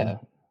talking about it. yeah.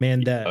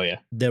 Man, Oh that yeah.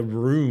 the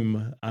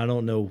room, I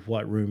don't know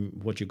what room,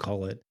 what you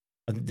call it.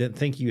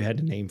 Think you had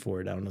a name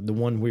for it. I don't know. The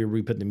one where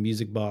we put the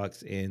music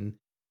box and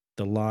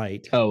the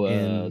light Oh,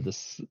 and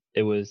this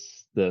it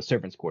was the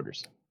servants'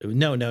 quarters.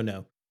 no, no,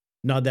 no,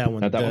 not that Not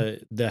one. that one.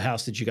 The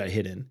house that you got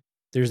hit in.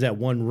 There's that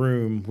one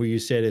room where you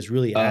said is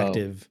really Oh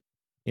active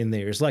in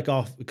there. It's like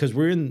off because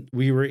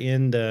we were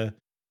in the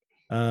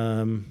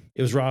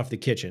it was right off the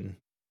kitchen.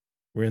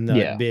 We're in that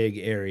yeah. big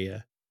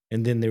area,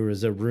 and then there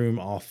was a room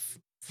off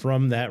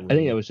from that I think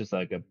it room, was just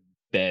like a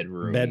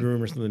bedroom.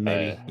 bedroom or something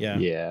maybe, yeah.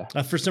 Yeah.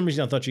 For some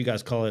reason, I thought you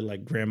guys call it,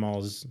 like,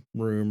 grandma's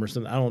room or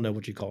something. I don't know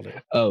what you called it.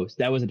 Oh,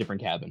 that was a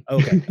different cabin.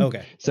 Okay,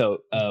 okay.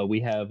 So we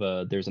have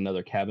there's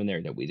another cabin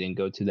there that we didn't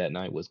go to that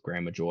night was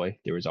Grandma Joy.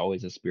 There was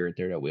always a spirit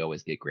there that we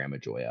always get Grandma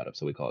Joy out of,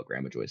 so we call it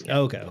Grandma Joy's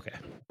cabin. Okay, okay.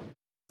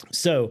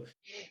 So,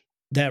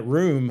 that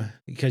room,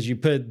 because you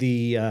put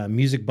the,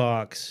 music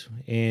box,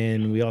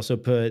 and we also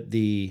put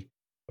the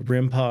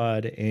REM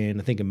pod and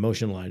I think a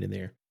motion light in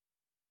there.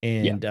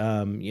 Yeah.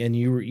 And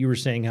you were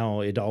saying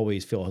how it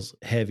always feels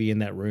heavy in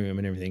that room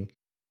and everything.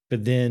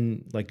 But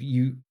then, like,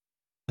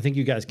 I think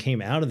you guys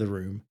came out of the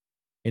room,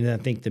 and then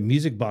I think the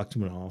music box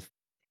went off,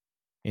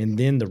 and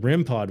then the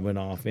REM pod went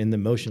off and the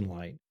motion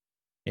light.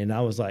 And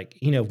I was like,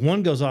 if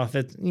one goes off,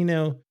 it's,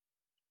 maybe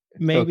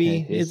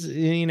Okay. it's,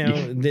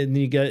 It's then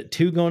you got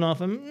two going off.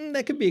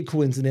 That could be a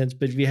coincidence.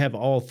 But if you have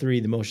all three,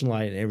 the motion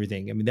light and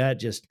everything, I mean, that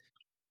just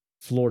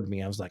floored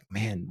me. I was like,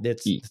 man,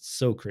 that's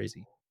so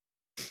crazy.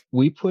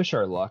 we push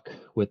our luck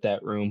with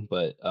that room,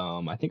 but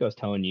I think I was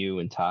telling you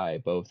and Ty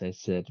both. I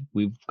said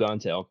we've gone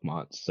to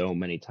Elkmont so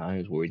many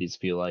times where we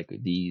just feel like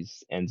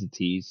these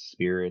entities,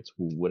 spirits,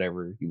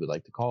 whatever you would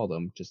like to call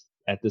them, just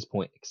at this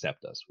point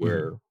accept us. Mhm.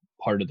 We're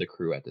part of the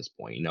crew at this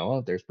point.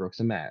 Oh, there's Brooks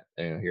and Matt.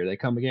 Here they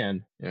come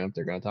again. They're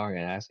gonna talk and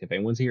ask if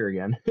anyone's here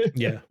again.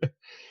 Yeah.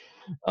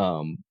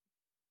 um,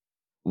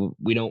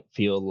 we don't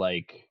feel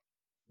like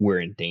we're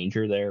in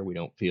danger there. We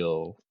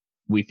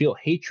feel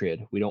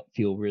hatred. We don't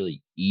feel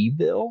really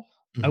evil,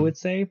 I Mhm. would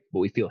say, but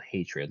we feel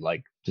hatred,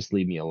 like just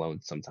leave me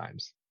alone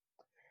sometimes.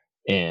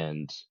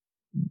 And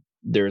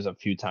there's a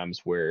few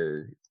times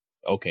where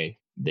okay,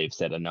 they've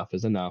said enough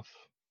is enough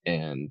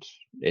and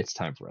it's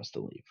time for us to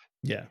leave.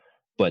 Yeah.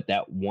 But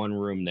that one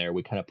room there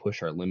we kind of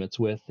push our limits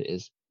with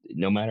is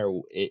no matter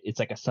it's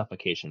like a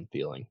suffocation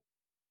feeling.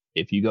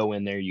 If you go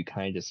in there, you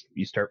kind of just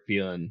you start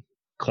feeling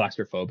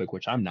claustrophobic,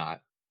 which I'm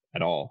not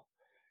at all.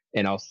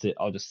 And I'll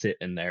just sit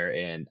in there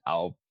and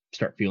I'll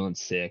start feeling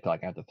sick,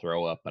 like I have to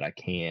throw up, but I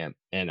can't.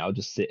 And I'll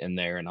just sit in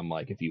there and I'm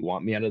like, if you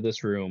want me out of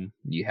this room,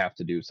 you have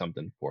to do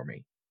something for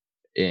me.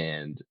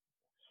 And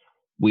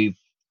we've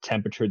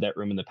temperatured that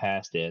room in the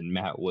past, and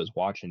Matt was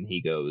watching.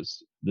 He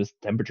goes, this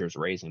temperature is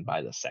raising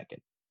by the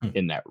second Hmm.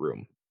 in that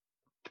room.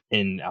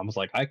 And I was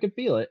like, I could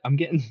feel it. I'm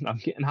getting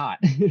hot.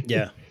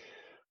 Yeah.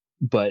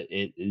 but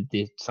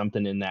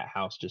something in that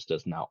house just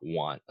does not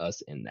want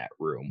us in that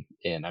room,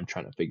 and I'm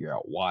trying to figure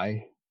out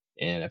why.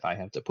 And if I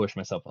have to push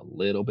myself a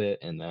little bit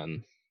and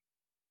then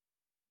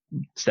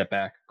step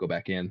back, go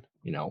back in,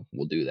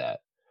 we'll do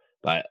that.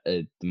 But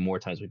the more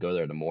times we go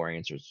there, the more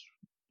answers,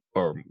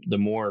 or the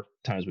more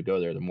times we go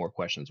there, the more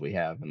questions we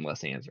have and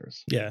less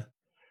answers. Yeah.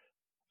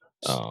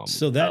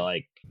 So I that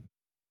like,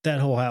 that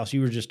whole house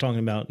you were just talking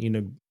about,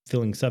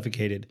 feeling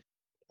suffocated.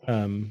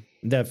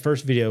 That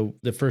first video,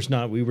 the first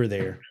night we were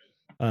there,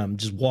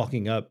 just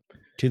walking up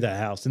to the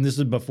house, and this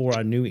is before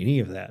I knew any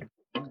of that.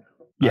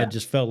 I yeah,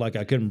 just felt like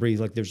I couldn't breathe,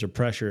 like there's a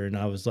pressure, and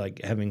I was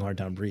like having a hard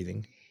time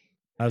breathing.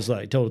 I was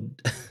like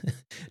told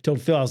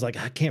told Phil, I was like,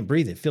 I can't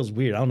breathe. It feels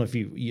weird. I don't know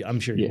if I'm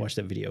sure you yeah. watched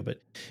that video, but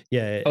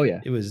yeah, Oh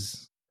yeah. it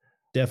was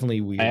definitely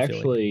I weird feeling.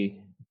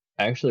 actually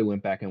I actually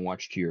went back and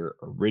watched your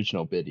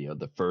original video,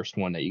 the first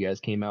one that you guys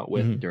came out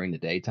with Mhm. during the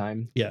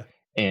daytime. Yeah.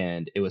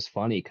 And it was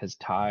funny because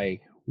Ty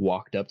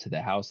walked up to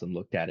the house and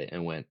looked at it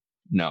and went,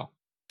 "No,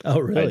 Oh,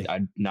 really?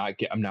 I'm not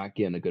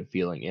getting a good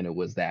feeling." And it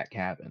was that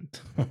cabin.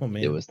 Oh It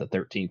man. was the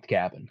 13th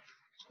cabin.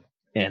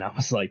 And I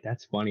was like,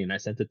 "That's funny." And I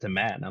sent it to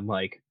Matt, and I'm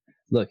like,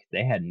 "Look,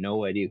 they had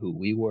no idea who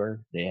we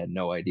were. They had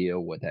no idea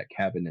what that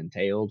cabin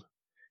entailed."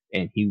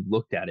 And he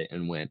looked at it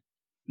and went,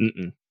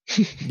 "Mm-mm."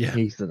 Yeah.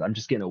 He says, "I'm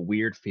just getting a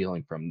weird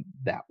feeling from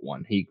that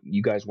one."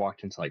 You guys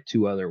walked into like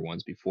two other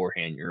ones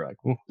beforehand. You're like,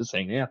 "Oh, this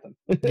ain't nothing."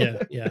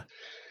 Yeah. Yeah.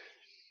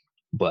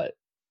 But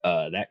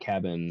that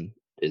cabin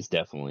is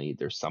definitely,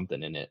 there's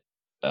something in it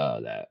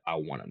that I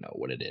want to know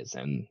what it is,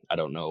 and I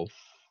don't know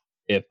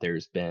if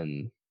there's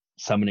been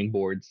summoning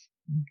boards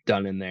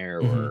done in there,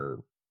 Mhm.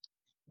 or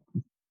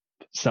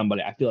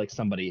somebody. I feel like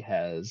somebody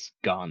has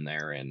gone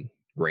there and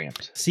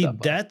ramped See, stuff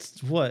up.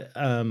 that's what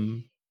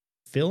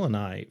Phil and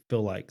I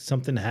feel like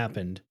something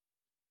happened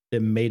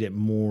that made it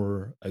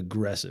more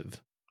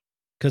aggressive.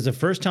 Because the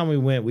first time we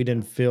went, we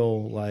didn't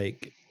feel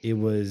like it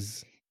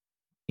was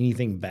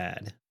anything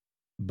bad.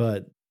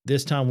 But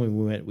this time when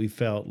we went, we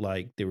felt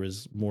like there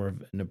was more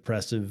of an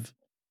oppressive.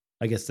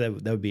 I guess that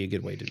would be a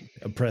good way to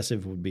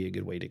oppressive would be a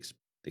good way to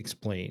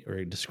explain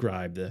or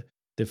describe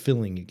the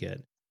feeling you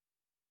get.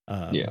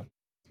 Yeah,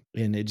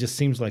 And it just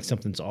seems like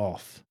something's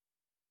off.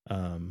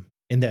 And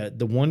that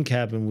the one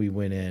cabin we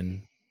went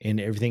in, and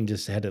everything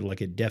just had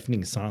like a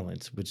deafening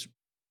silence, which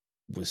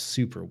was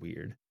super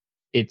weird.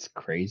 it's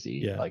crazy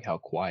Yeah. like how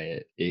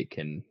quiet it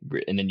can.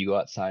 And then you go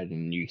outside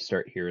and you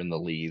start hearing the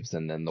leaves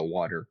and then the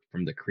water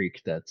from the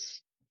creek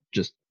that's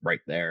just right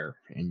there,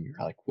 and you're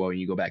like, well,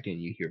 you go back in,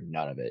 you hear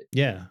none of it.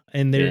 Yeah.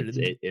 And And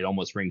they're it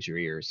almost rings your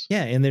ears.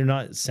 yeah, and they're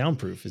not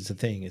soundproof is the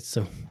thing. It's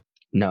so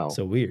No,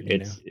 so weird.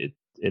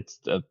 it's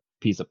a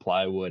piece of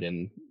plywood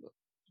and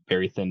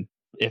very thin,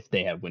 if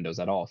they have windows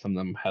at all. Some of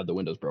them have the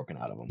windows broken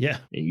out of them, Yeah.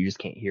 and you just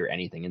can't hear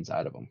anything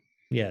inside of them.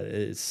 Yeah,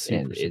 it's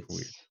And super, super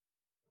weird. it's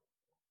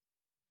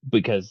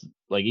because,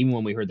 like, even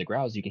when we heard the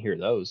growls, you can hear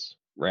those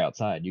right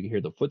outside. You can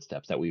hear the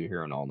footsteps that we were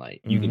hearing all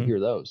night. You can Mhm. hear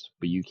those,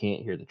 but you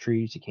can't hear the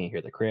trees. You can't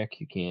hear the crick.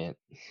 You can't.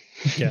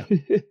 Yeah.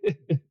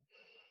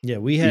 Yeah,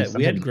 we Sometimes had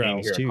you can't even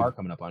growls hear a car too.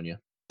 coming up on you.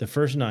 The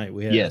first night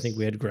I think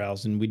we Yes, had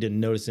growls, and we didn't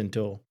notice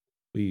until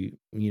we,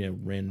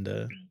 ran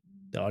the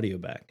audio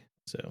back.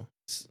 So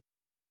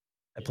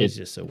that place it is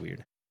just so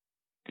weird.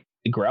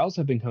 growls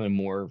have been coming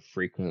more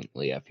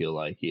frequently. I feel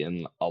like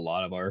in a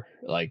lot of our,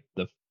 like,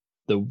 the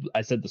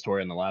I said the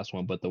story on the last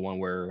one, but the one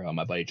where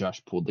my buddy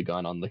Josh pulled the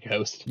gun on the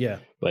ghost. Yeah.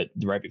 But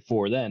right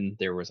before then,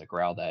 there was a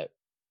growl that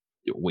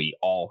we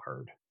all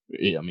heard.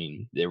 I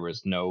mean, there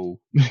was no.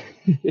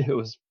 It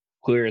was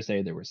clear to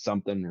say there was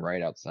something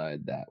right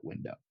outside that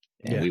window,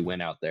 and Yeah. we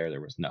went out there.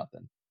 There was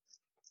nothing,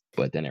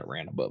 but then it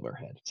ran above our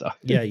head. So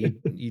Yeah,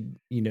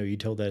 you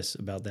told us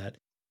about that.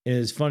 And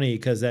it's funny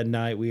because that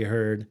night we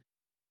heard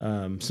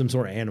some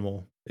sort of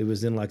animal. It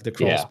was in like the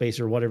crawl yeah. space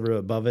or whatever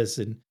above us,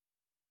 and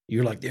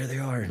you're like, there they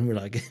are. And we're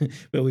like,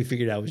 but we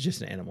figured out it was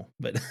just an animal.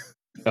 But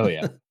Oh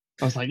yeah.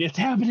 I was like, it's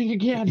happening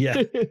again.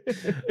 yeah.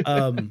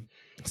 Um,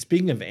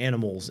 speaking of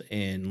animals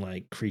and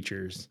like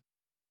creatures,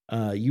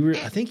 I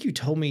think you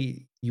told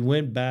me you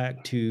went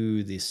back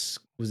to this,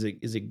 is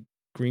it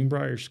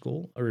Greenbrier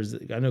School? Or is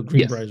it, I know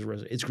Yes.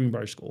 it's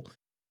Greenbrier School.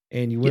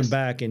 And you went Yes.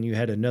 back and you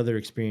had another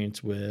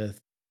experience with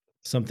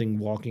something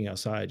walking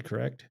outside,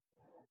 correct?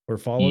 Or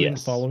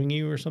Yes. following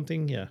you or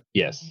something? Yeah.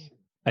 Yes.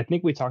 I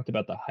think we talked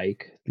about the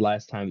hike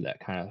last time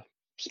that kind of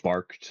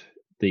sparked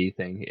the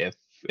thing. If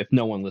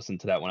no one listened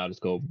to that one, I'll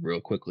just go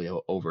real quickly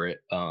over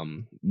it.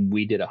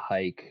 We did a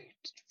hike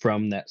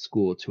from that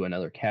school to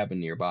another cabin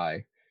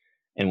nearby,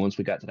 and once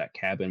we got to that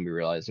cabin, we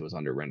realized it was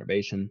under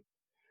renovation.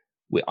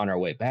 We, on our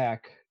way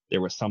back,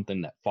 there was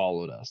something that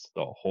followed us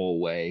the whole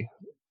way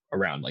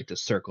around, like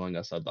just circling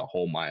us of the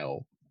whole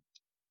mile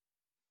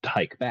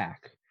hike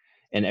back.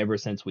 And ever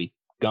since we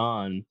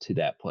gone to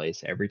that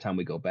place, every time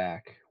we go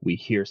back, we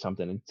hear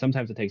something. And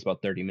sometimes it takes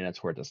about 30 minutes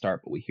for it to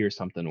start, but we hear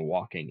something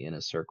walking in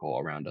a circle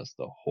around us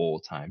the whole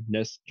time.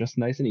 Just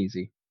nice and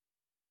easy,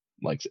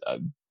 like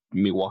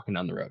me walking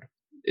down the road.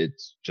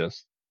 It's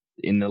just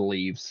in the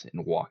leaves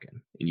and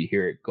walking, and you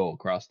hear it go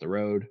across the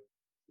road.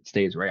 It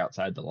stays right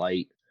outside the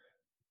light,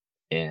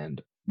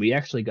 and we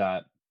actually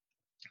got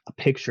a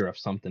picture of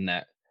something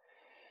that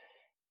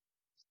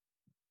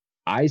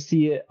I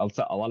see it.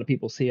 A lot of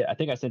people see it. I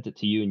think I sent it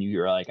to you, and you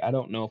were like, I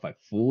don't know if I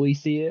fully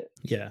see it,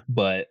 Yeah.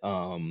 but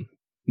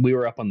we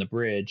were up on the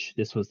bridge.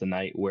 This was the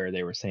night where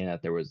they were saying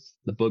that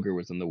the booger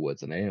was in the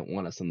woods, and they didn't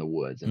want us in the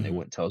woods, and they Mhm.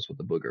 wouldn't tell us what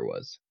the booger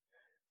was.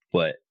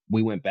 But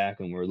we went back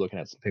and we were looking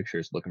at some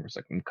pictures, looking for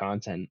some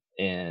content,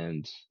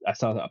 and I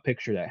saw a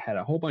picture that had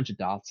a whole bunch of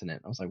dots in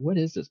it. I was like, "What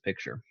is this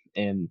picture?"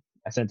 And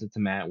I sent it to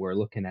Matt. We're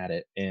looking at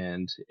it,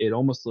 and it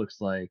almost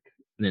looks like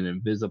an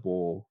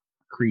invisible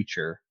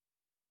creature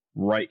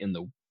right in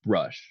the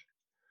brush.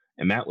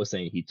 And Matt was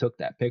saying he took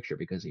that picture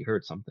because he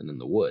heard something in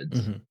the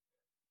woods. Mhm.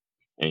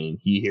 And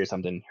you hear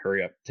something,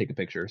 hurry up, take a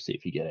picture, see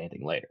if you get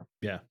anything later.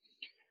 Yeah.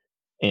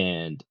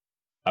 And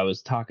I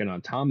was talking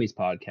on Tommy's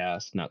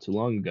podcast not too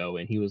long ago,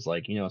 and he was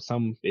like,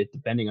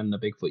 depending on the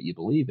Bigfoot you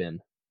believe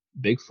in,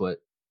 Bigfoot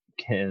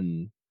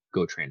can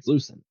go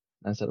translucent.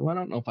 And I said, well, I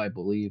don't know if I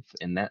believe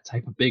in that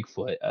type of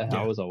Bigfoot. I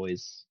Yeah. was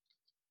always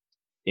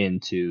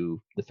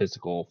into the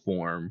physical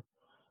form,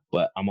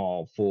 but I'm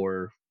all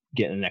for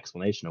getting an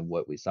explanation of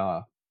what we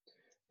saw.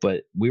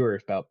 But we were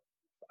about,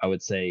 I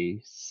would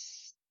say,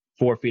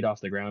 4 feet off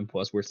the ground.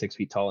 Plus, we're 6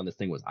 feet tall, and this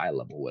thing was eye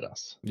level with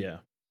us. Yeah.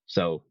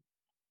 So,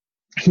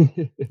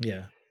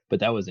 Yeah. but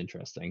that was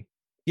interesting.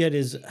 Yeah, it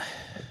is.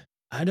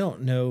 I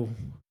don't know.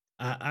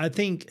 I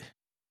think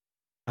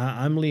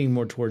I'm leaning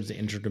more towards the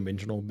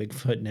interdimensional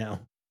Bigfoot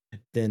now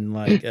than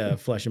like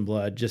flesh and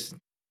blood. Just,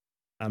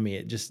 I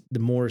mean, the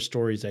more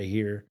stories I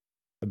hear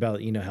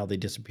about, how they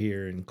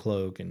disappear and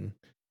cloak, and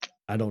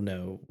I don't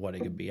know what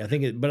it could be.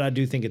 But I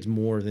do think it's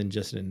more than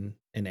just an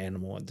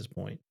animal at this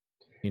point.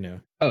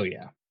 Oh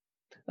yeah,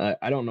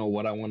 I don't know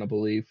what I want to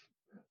believe.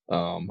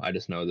 I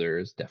just know there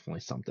is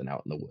definitely something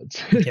out in the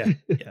woods. Yeah,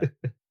 yeah,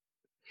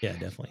 yeah,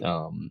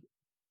 definitely.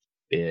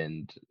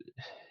 And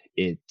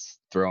it's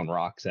throwing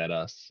rocks at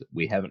us.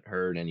 We haven't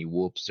heard any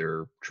whoops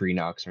or tree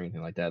knocks or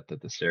anything like that the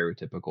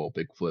stereotypical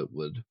Bigfoot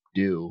would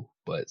do,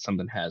 but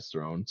something has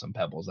thrown some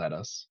pebbles at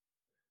us.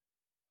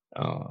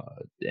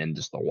 And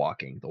just the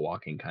walking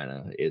kind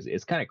of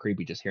it's kind of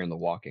creepy just hearing the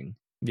walking.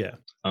 Yeah.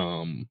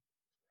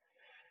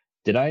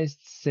 Did I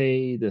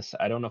say this?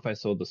 I don't know if I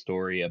told the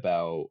story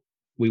about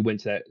we went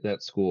to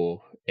that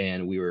school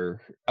and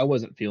I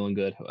wasn't feeling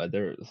good.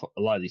 There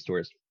a lot of these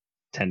stories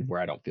tend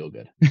where I don't feel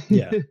good.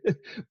 Yeah.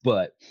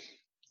 But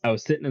I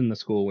was sitting in the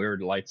school, we were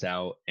lights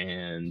out,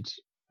 and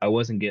I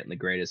wasn't getting the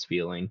greatest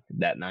feeling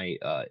that night.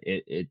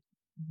 It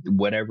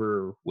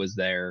whatever was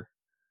there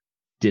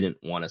didn't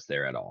want us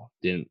there at all.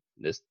 Didn't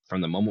this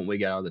From the moment we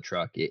got out of the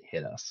truck, it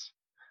hit us.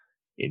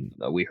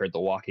 We heard the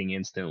walking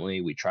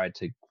instantly. We tried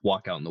to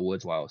walk out in the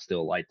woods while it was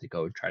still light to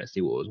go try to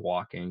see what was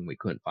walking. We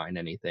couldn't find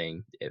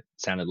anything. It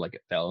sounded like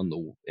it fell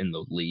in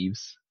the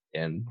leaves.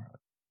 And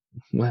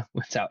well,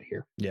 what's out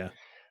here? Yeah.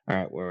 All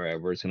right,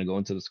 we're just gonna go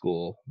into the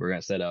school. We're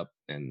gonna set up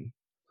and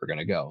we're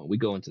gonna go. We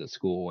go into the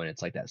school and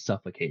it's like that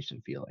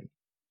suffocation feeling.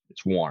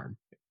 It's warm.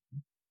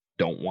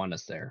 Don't want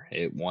us there.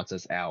 It wants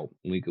us out.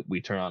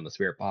 We turn on the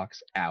spirit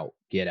box. Out.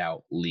 Get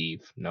out.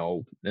 Leave.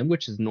 No, and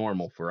which is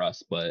normal for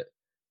us, but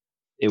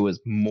it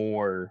was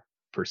more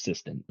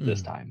persistent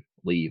this time.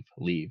 Leave.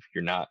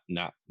 You're not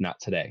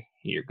today.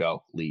 Here,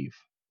 go. Leave.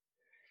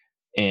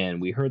 And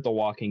we heard the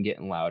walking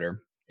getting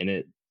louder,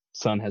 and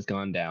sun has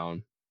gone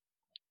down.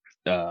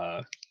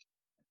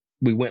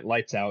 We went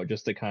lights out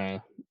just to kind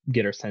of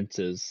get our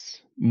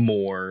senses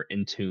more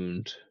in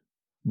tuned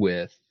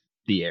with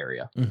the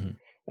area. Mm-hmm.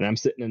 And I'm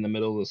sitting in the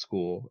middle of the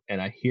school,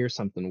 and I hear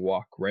something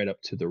walk right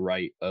up to the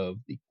right of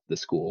the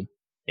school.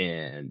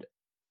 And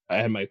I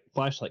had my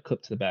flashlight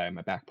clipped to the back of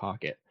my back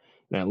pocket,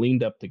 and I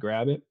leaned up to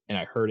grab it, and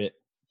I heard it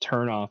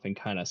turn off and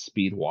kind of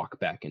speed walk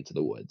back into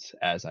the woods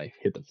as I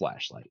hit the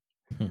flashlight.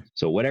 Hmm.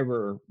 So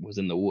whatever was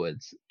in the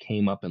woods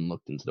came up and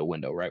looked into the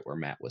window right where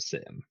Matt was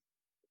sitting.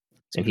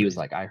 And he was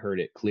like, I heard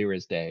it clear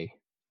as day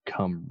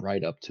come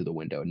right up to the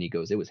window. And he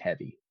goes, it was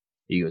heavy.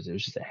 He goes, it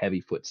was just a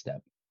heavy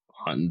footstep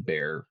on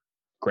bare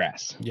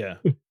grass. Yeah.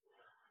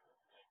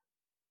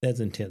 That's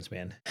intense,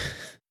 man.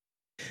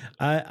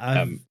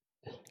 I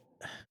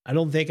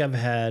don't think I've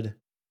had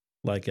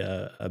like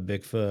a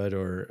Bigfoot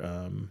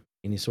or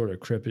any sort of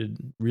cryptid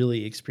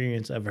really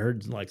experience. I've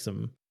heard like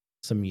some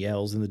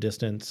yells in the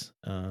distance.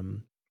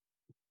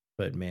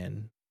 But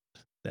man,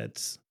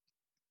 that's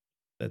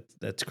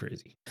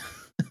crazy.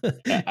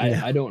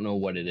 I don't know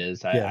what it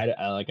is. Yeah.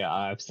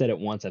 I've said it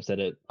once. I've said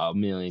it a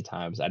million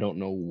times. I don't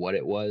know what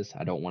it was.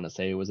 I don't want to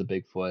say it was a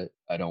Bigfoot.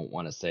 I don't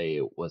want to say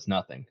it was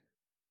nothing.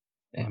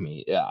 I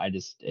mean, yeah,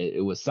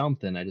 it was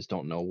something. I just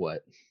don't know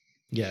what.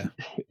 Yeah.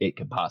 It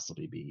could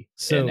possibly be.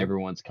 So and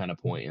everyone's kind of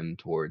pointing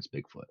towards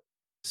Bigfoot.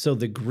 So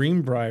the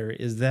Greenbrier,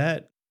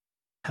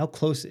 how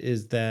close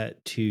is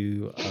that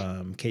to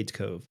Cades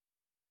Cove?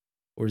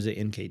 Or is it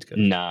in Cades Cove?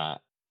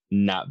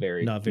 Not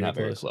very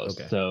close.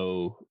 Okay.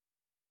 So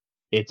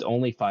it's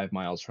only 5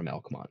 miles from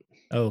Elkmont.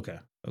 Oh, okay.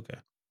 Okay.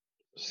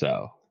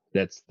 So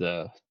that's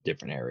the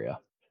different area.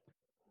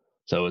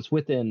 So it's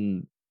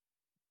within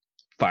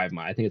 5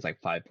 miles. I think it's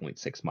like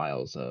 5.6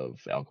 miles of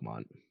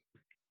Elkmont.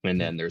 And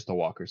then there's the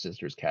Walker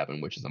Sisters cabin,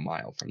 which is a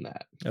mile from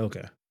that.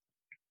 Okay.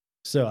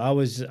 So I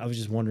was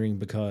just wondering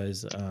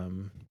because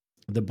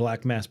the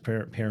Black Mass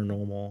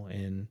Paranormal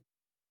and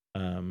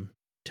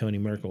Tony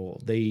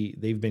Merkel,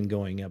 they've been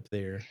going up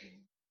there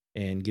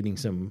and getting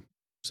some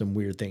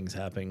weird things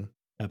happening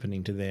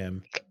to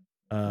them.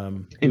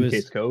 It In was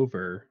Case Cove,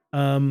 or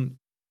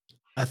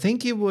I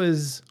think it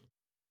was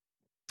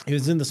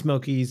in the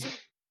Smokies,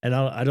 and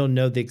I don't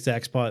know the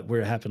exact spot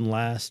where it happened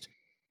last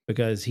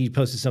because he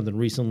posted something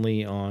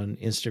recently on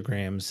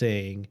Instagram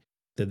saying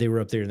that they were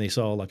up there and they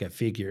saw like a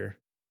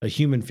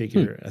human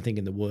figure, I think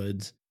in the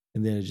woods,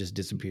 and then it just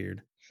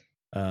disappeared.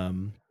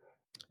 And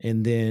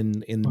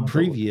then in the I'll have to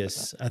look into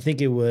previous, I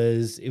think it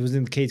was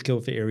in the Cades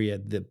Cove area,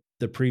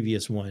 the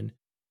previous one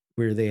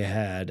where they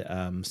had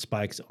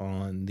spikes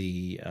on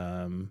the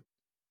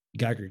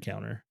Geiger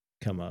counter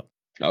come up.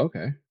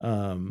 okay.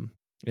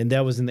 And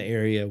that was in the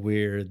area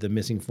where the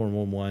missing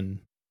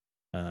 411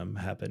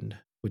 happened,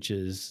 which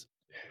is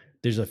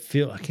there's a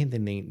field. I can't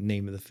think the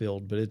name of the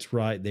field, but it's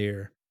right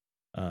there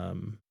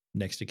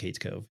next to Cades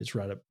Cove. It's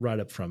right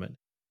up from it.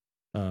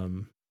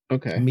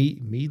 Okay.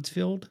 Meads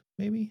Field,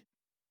 maybe.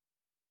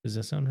 Does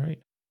that sound right?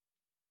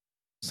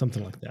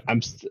 Something like that.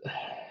 I'm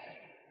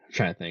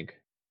trying to think,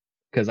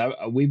 because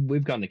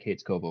we've gone to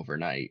Cades Cove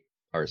overnight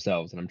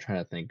ourselves, and I'm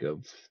trying to think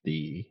of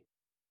the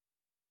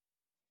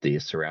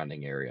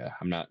surrounding area.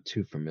 I'm not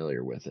too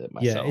familiar with it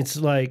myself. Yeah, it's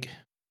like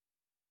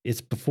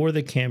it's before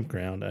the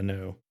campground. I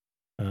know.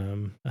 I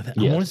want to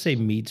Yes. say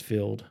Meads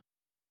Field.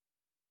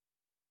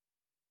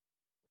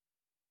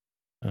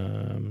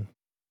 Let's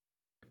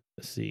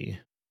see.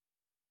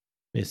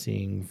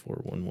 Missing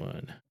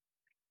 411.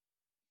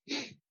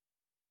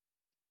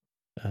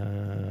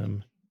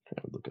 Trying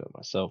to look it up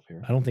myself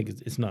here. I don't think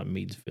it's not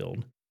Meads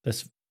Field.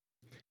 That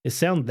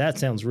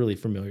sounds really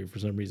familiar for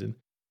some reason.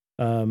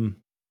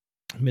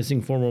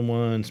 Missing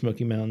 411,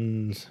 Smoky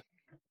Mountains.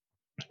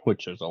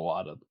 Which there's a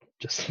lot of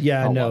just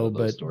Yeah, I know, lot of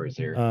those but stories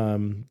here.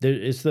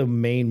 it's the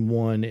main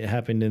one. It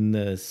happened in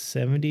the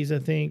 70s, I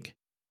think.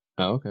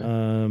 Oh, okay.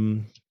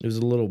 It was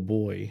a little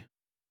boy.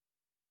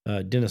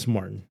 Dennis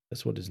Martin.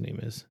 That's what his name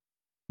is.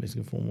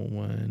 Missing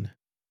 411.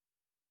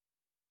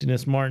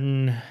 Dennis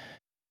Martin.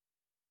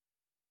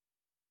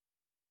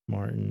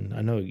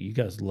 I know you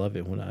guys love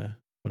it when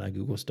I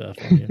Google stuff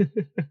on here.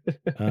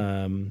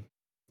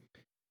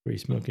 Free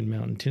Smoking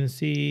Mountain,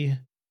 Tennessee.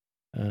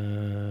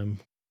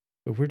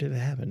 But where did it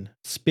happen?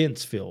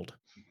 Spencefield.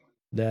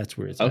 That's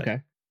where it's at.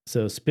 Okay.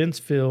 So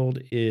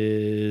Spencefield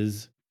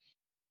is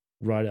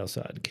right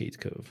outside Cades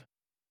Cove.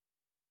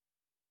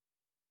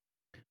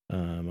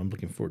 I'm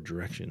looking for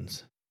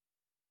directions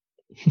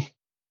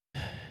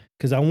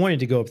because I wanted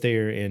to go up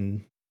there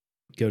and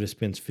go to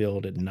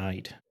Spencefield at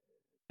night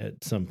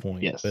at some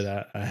point, Yes.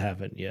 but I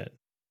haven't yet.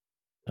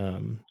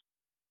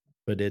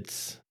 But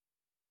it's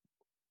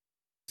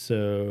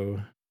so.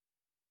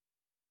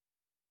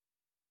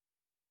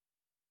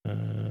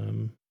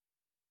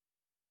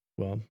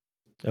 Well,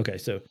 okay,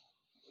 so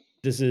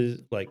this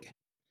is like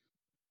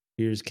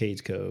here's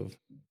Cades Cove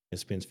and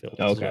Spencefield.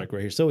 This is Okay. like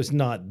right here. So it's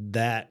not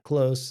that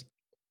close,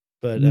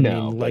 but No, I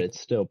mean, but like it's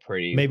still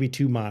pretty. maybe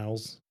 2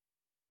 miles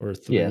or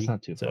 3. Yeah, it's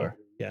not too far.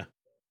 Yeah.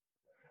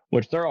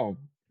 Which they're all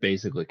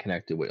basically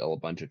connected with a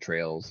bunch of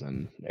trails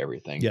and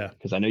everything. Yeah.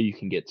 Because I know you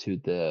can get to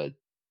the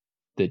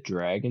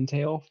Dragon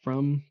Tail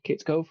from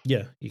Cades Cove.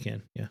 Yeah, you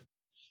can. Yeah.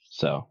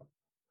 So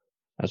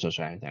that's what I was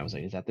trying to think. I was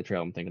like, is that the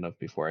trail I'm thinking of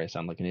before I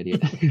sound like an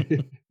idiot?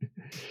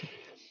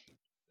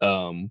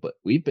 But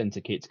we've been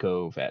to Cades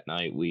Cove at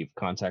night. We've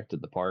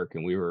contacted the park,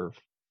 and we were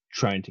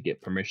trying to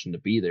get permission to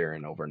be there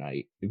and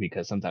overnight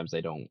because sometimes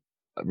they don't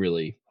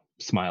really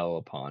smile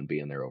upon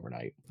being there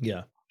overnight.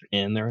 Yeah.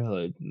 And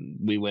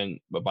we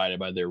went abided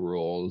by their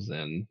rules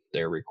and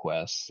their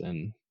requests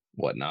and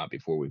whatnot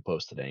before we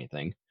posted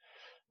anything.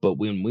 But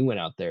when we went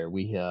out there,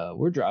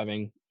 we're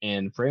driving,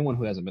 and for anyone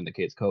who hasn't been to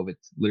Cades Cove,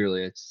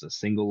 it's a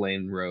single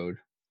lane road,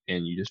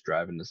 and you just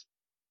drive in this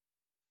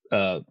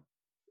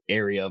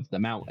area of the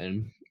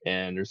mountain,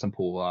 and there's some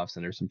pool offs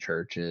and there's some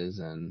churches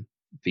and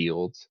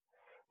fields.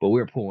 But we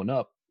were pulling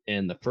up,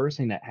 and the first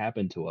thing that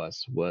happened to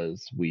us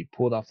was we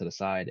pulled off to the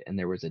side, and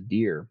there was a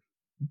deer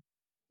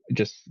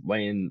just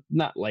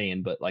not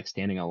laying, but like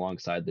standing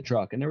alongside the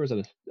truck. And there was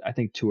I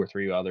think 2 or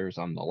 3 others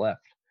on the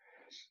left.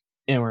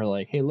 And we're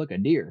like, hey, look, a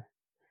deer.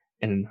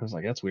 And I was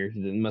like, that's weird.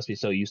 They must be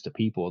so used to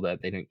people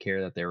that they didn't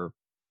care that they were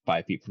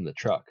 5 feet from the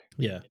truck.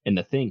 Yeah. And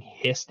the thing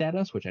hissed at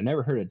us, which I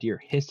never heard a deer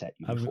hiss at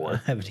you before.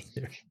 I haven't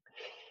either.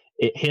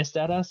 It hissed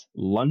at us,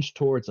 lunged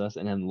towards us,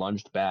 and then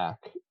lunged back,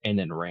 and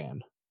then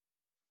ran.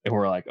 And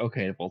we're like,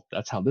 okay, well,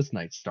 that's how this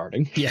night's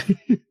starting. Yeah.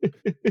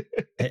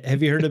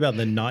 Have you heard about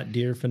the not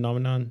deer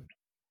phenomenon?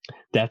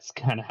 That's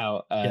kind of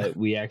how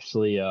we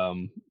actually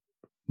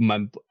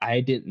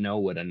I didn't know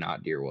what a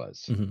not deer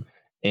was. Mm-hmm.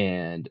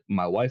 And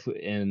my wife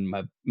and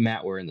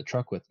Matt were in the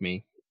truck with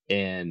me,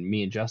 and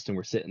me and Justin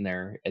were sitting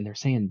there, and they're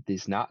saying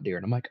these not deer,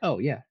 and I'm like, oh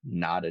yeah,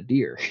 not a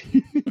deer.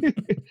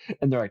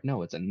 And they're like,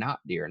 no, it's a not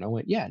deer. And I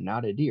went, yeah,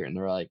 not a deer. And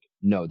they're like,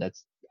 no,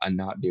 that's a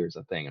not deer is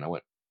a thing. And I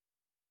went,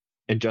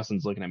 And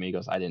Justin's looking at me. He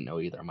goes, "I didn't know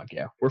either." I'm like,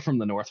 "Yeah, we're from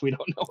the north. We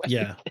don't know Yeah,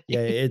 anything." yeah,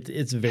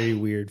 it's a very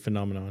weird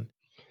phenomenon.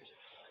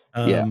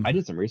 Yeah, I Um,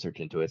 did some research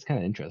into it. It's kind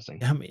of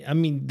interesting. I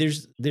mean,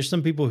 there's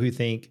some people who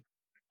think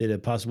that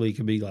it possibly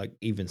could be like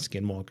even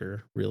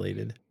Skinwalker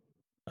related.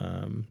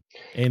 Um,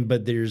 and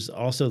but there's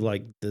also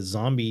like the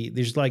zombie.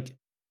 There's like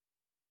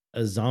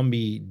a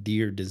zombie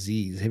deer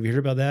disease. Have you heard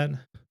about that?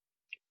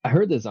 I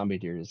heard the zombie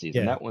deer disease,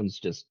 and Yeah, that one's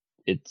just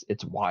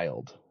it's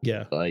wild.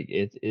 yeah, Like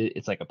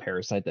it's like a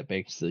parasite that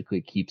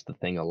basically keeps the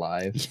thing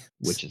alive, yes,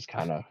 which is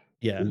kind of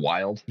yeah,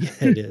 wild. yeah.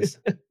 It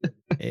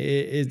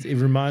is. It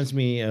reminds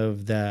me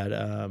of that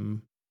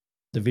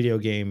the video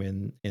game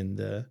in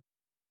the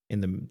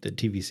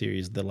TV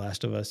series The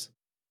Last of Us,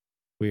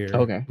 where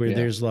Okay, where yeah.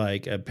 there's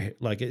like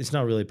like it's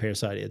not really a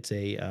parasite, it's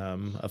a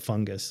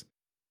fungus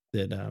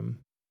that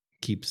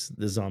keeps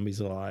the zombies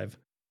alive.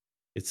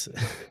 It's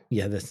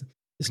yeah, that's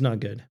it's not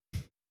good.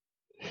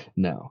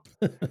 No,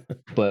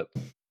 but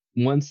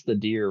once the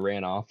deer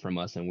ran off from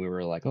us, and we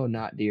were like, "Oh,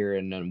 not deer,"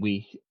 and then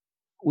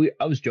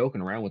I was joking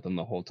around with them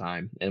the whole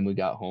time, and we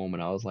got home,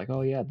 and I was like,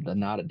 "Oh yeah, the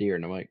not a deer,"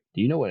 and I'm like,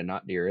 "Do you know what a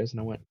not deer is?"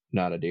 And I went,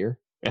 "Not a deer,"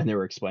 and they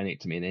were explaining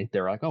it to me, and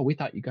they were like, "Oh, we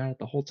thought you got it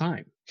the whole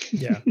time."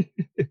 Yeah,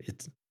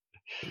 it's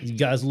you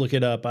guys look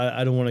it up.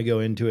 I don't want to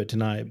go into it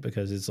tonight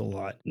because it's a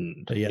lot.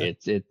 But yeah,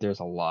 There's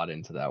a lot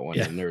into that one,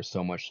 yeah, and there's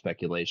so much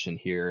speculation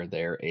here,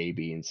 there, A,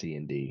 B, and C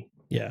and D.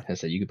 yeah, I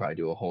said you could probably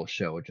do a whole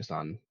show just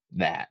on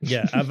that.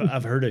 yeah.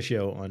 I've heard a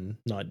show on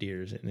not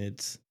deers, and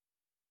it's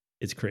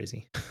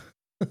crazy.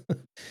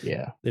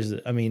 Yeah.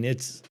 I mean,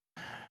 it's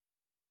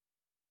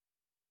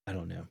I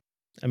don't know.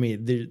 I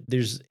mean,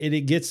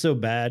 it gets so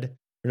bad,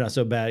 or not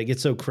so bad. It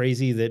gets so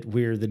crazy that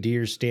where the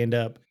deer stand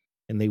up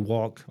and they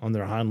walk on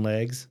their hind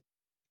legs.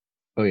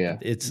 Oh yeah.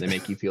 It's They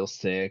make you feel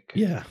sick,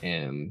 yeah,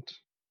 and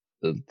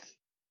the,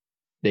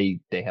 they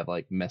have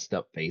like messed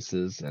up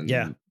faces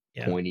yeah, and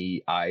yeah,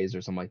 pointy eyes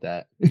or something like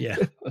that. yeah,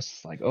 I was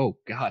just like, oh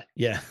god.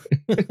 yeah,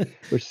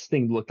 Which this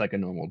thing looked like a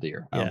normal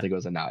deer. I don't yeah. think it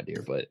was a not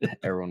deer, but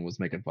everyone was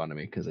making fun of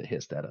me because it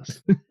hissed at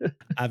us.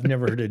 I've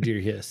never heard a deer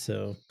hiss,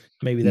 so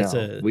maybe that's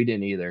No, a we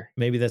didn't either.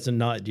 maybe that's a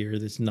not deer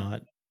that's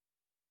not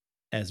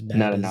as Not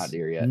bad a not as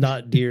deer yet.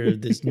 not deer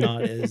that's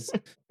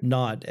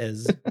not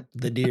as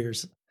the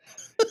deers.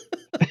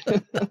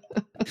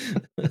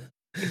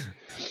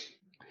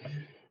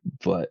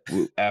 But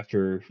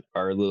after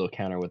our little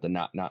encounter with the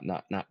not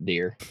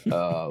deer,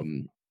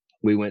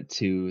 we went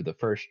to the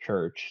first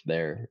church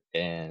there,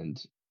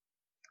 and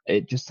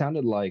it just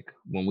sounded like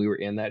when we were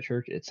in that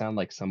church, it sounded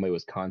like somebody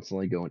was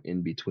constantly going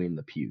in between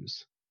the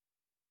pews.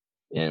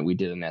 And we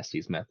did an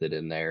Estes method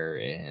in there,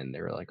 and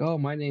they were like, "Oh,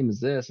 my name is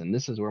this, and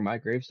this is where my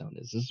gravestone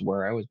is. This is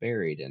where I was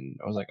buried." And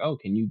I was like, "Oh,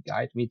 can you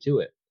guide me to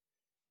it?"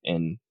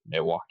 And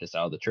they walked us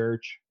out of the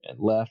church and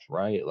left,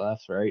 right,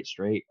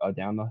 straight,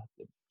 down the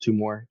two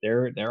more.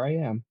 There I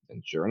am.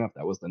 And sure enough,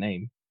 that was the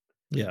name,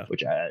 Yeah,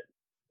 which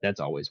that's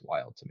always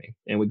wild to me.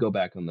 And we go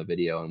back on the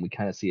video, and we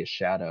kind of see a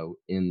shadow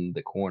in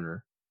the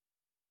corner,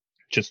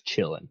 just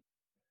chilling.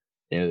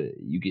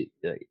 You get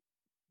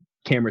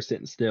camera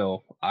sitting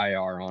still,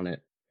 IR on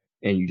it,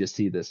 and you just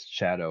see this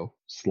shadow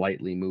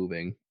slightly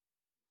moving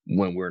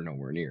when we're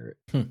nowhere near it.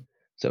 hmm,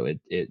 So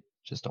it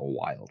just a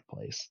wild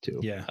place too,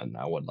 yeah, and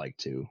I would like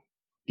to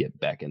get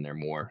back in there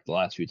more. The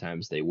last few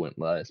times they wouldn't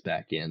let us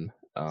back in.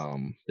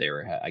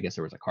 I guess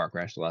there was a car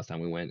crash the last time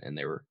we went, and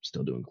they were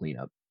still doing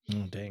cleanup.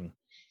 oh dang.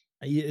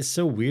 Yeah, it's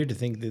so weird to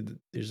think that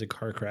there's a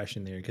car crash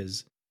in there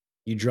because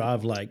you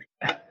drive like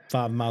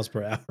 5 miles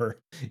per hour.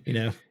 You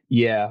know.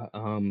 Yeah,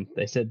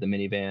 they said the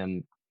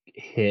minivan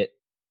hit.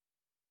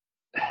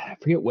 I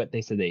forget what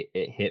they said it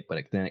hit,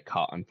 but then it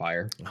caught on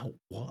fire. Oh,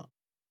 what?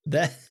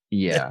 That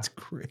Yeah, that's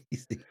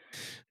crazy.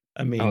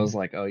 I I was mean,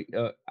 like,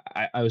 oh,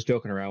 I was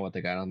joking around with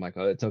the guy. And I'm like,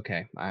 oh, it's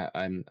okay.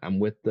 I'm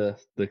with the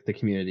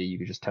community. You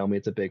can just tell me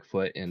it's a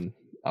Bigfoot, and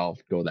I'll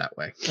go that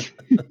way.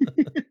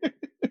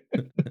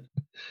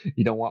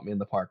 You don't want me in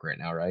the park right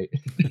now, right?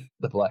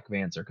 The black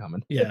vans are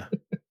coming. yeah.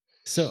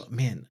 So,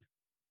 man,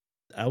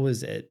 I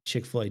was at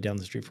Chick-fil-A down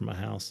the street from my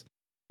house,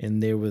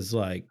 and there was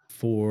like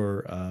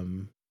four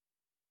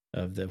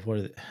of the what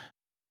are they?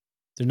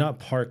 They're not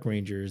park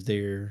rangers,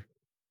 they're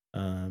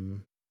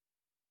um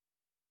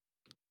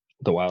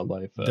The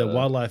wildlife. the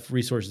wildlife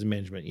resources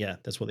management. Yeah,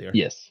 that's what they are.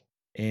 Yes.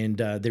 And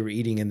they were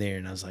eating in there,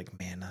 and I was like,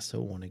 man, I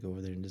so want to go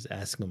over there and just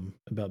ask them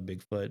about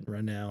Bigfoot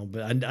right now,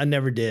 but I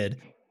never did.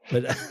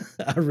 But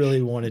I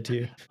really wanted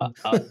to.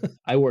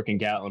 I work in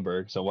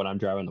Gatlinburg, so when I'm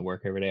driving to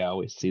work every day, I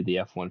always see the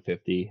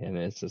F-150, and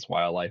it's this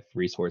wildlife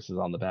resources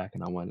on the back,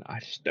 and I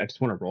just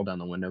want to roll down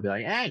the window, and be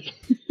like, hey,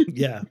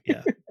 Yeah,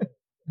 yeah,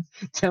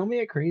 tell me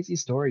a crazy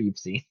story you've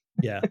seen.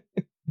 yeah.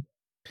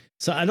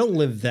 So I don't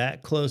live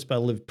that close, but I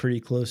live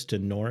pretty close to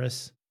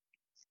Norris.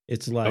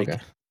 It's like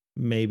Okay.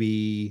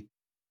 maybe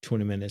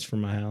 20 minutes from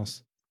my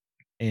house.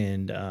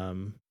 And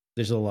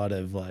there's a lot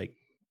of like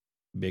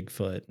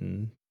Bigfoot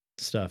and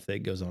stuff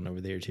that goes on over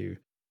there too.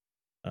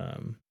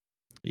 Um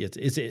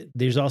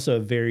there's also a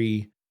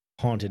very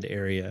haunted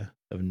area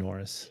of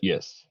Norris.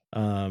 Yes.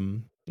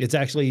 It's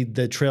actually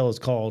the trail is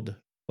called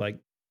like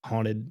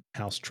Haunted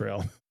House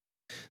Trail.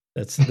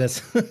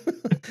 That's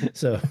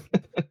so,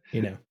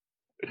 you know.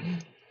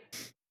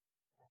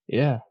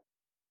 Yeah.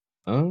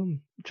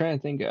 Trying to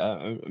think.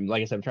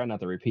 Like I said, I'm trying not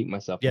to repeat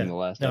myself from Yeah. the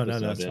last No,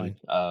 episode. it's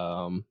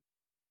fine.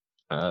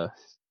 Uh,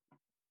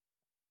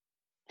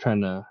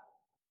 trying to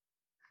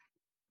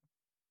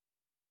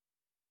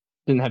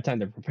didn't have time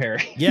to prepare.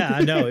 Yeah,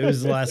 I know. It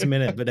was the last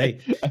minute, but hey,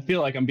 I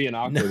feel like I'm being no,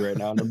 awkward right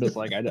now, and I'm just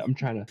like I'm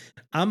trying to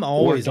I'm worked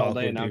always all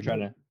day, and awkward, now I'm dude. trying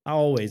to.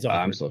 Always I'm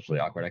awkward. socially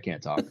awkward. I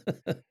can't talk.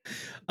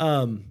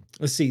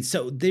 Let's see.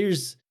 So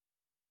there's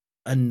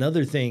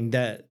another thing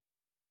that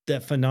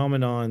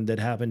phenomenon that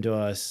happened to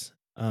us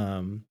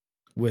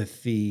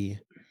with the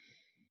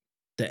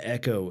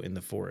echo in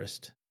the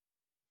forest.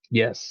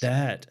 Yes.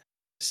 That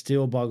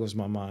still boggles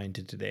my mind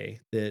to today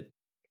that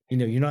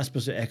you're not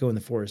supposed to echo in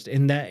the forest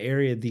in that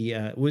area.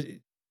 Did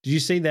you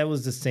say that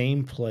was the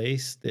same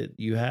place that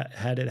you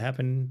had it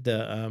happen?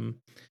 The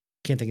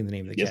can't think of the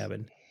name of the Yes.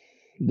 cabin.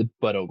 The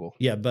butt ogle.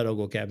 Yeah, Bud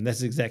Ogle cabin.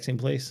 That's the exact same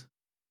place.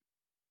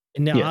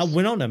 And now I Yes.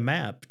 went on a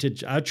map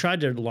I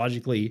tried to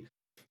logically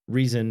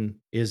reason,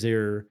 is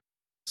there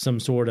some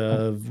sort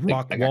of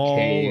rock Like a wall or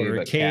cave, a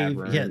a cave? Yeah,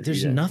 cavern.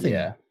 there's Yeah. nothing,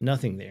 Yeah.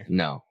 nothing there.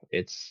 No,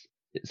 it's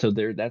so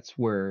there. That's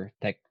where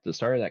the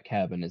start of that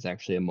cabin is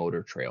actually a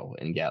motor trail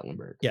in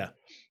Gatlinburg. Yeah,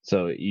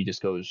 So you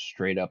just go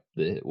straight up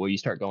you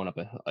start going up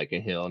like a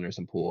hill, and there's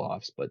some pull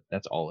offs, but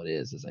that's all it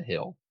is a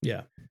hill.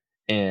 yeah,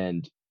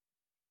 And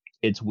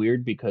it's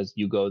weird because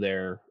you go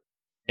there,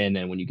 and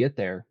then when you get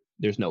there,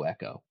 there's no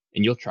echo,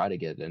 and you'll try to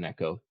get an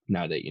echo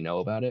now that you know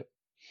about it,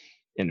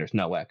 and there's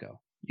no echo.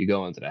 You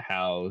go into the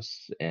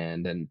house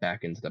and then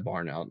back into the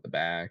barn out in the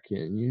back,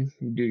 and you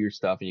do your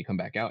stuff, and you come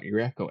back out, and you're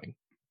echoing.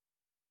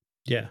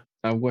 yeah.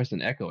 I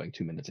wasn't echoing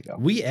 2 minutes ago.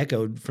 We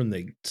echoed from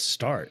the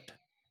start.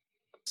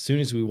 As soon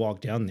as we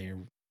walked down there,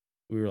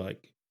 we were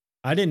like,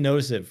 I didn't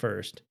notice it at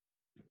first.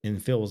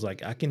 And Phil was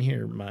like, I can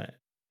hear my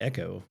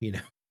echo,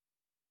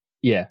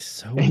 Yeah.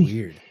 So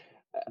weird.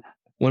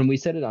 When we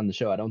said it on the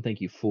show, I don't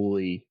think you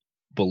fully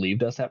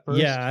believed us at first.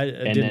 Yeah, I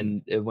and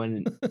didn't.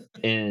 then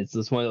and it's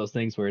just one of those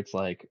things where it's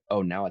like,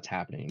 oh, now it's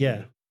happening.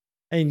 Yeah.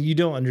 And you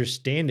don't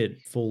understand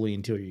it fully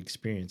until you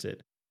experience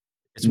it.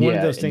 It's one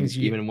of those things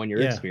even when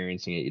you're yeah.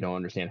 experiencing it, you don't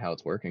understand how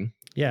it's working.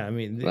 Yeah, I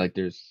mean, Like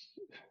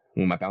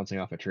am I bouncing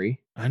off a tree?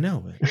 I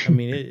know. I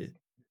mean,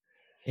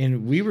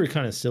 and we were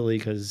kind of silly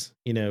because,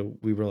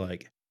 we were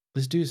like,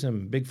 let's do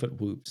some Bigfoot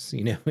whoops,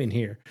 in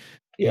here.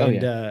 Yeah,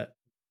 And yeah.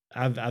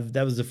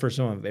 that was the first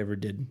time I've ever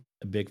did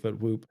a Bigfoot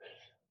whoop.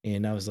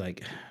 And I was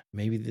like,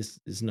 maybe this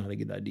is not a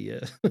good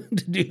idea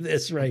to do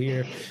this right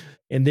here.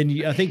 And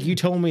then I think you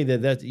told me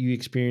that you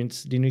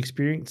didn't you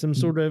experience some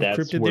sort of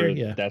cryptid there?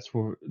 Yeah.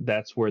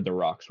 That's where the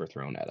rocks were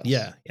thrown at us.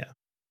 Yeah, yeah.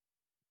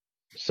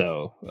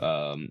 So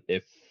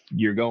if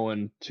you're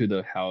going to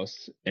the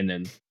house and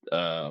then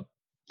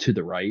to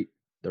the right,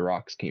 the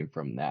rocks came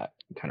from that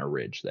kind of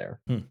ridge there.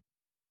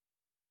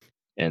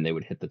 And they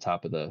would hit the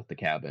top of the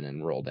cabin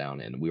and roll down,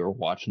 and we were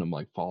watching them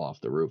like fall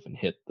off the roof and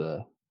hit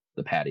the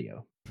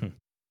patio.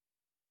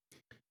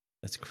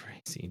 That's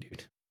crazy,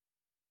 dude.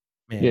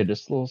 Man. Yeah,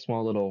 just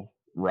small little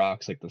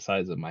rocks like the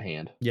size of my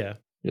hand. Yeah.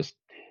 And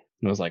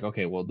I was like,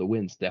 okay, well, the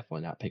wind's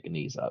definitely not picking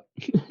these up.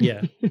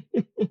 Yeah.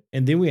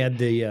 And then we had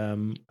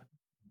the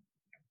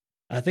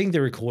I think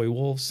they were coy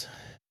wolves.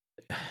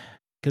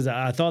 Because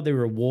I thought they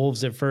were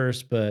wolves at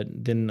first, but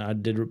then I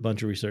did a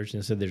bunch of research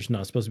and it said there's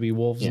not supposed to be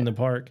wolves in the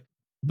park.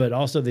 But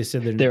also they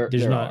said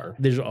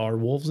there's are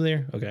wolves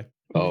there. Okay.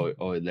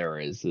 Oh, there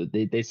is.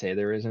 They say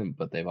there isn't,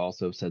 but they've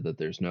also said that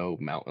there's no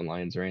mountain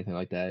lions or anything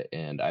like that.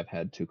 And I've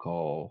had to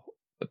call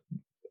a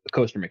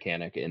coaster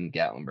mechanic in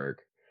Gatlinburg.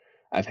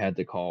 I've had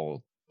to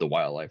call the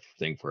wildlife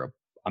thing for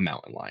a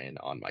mountain lion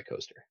on my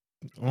coaster.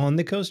 On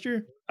the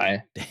coaster?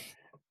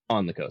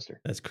 On the coaster.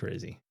 That's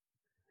crazy.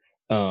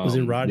 Was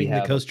it riding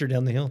the coaster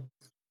down the hill?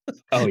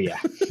 Oh yeah.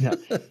 No.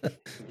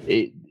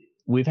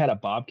 We've had a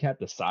bobcat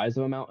the size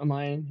of a mountain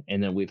lion,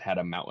 and then we've had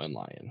a mountain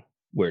lion,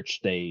 which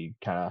they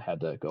kind of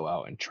had to go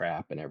out and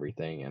trap and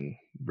everything and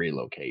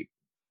relocate.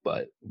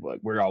 But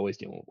we're always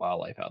dealing with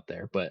wildlife out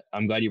there. But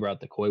I'm glad you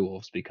brought the coy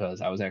wolves, because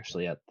I was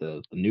actually at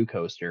the new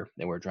coaster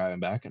and we're driving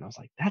back, and I was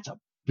like, that's a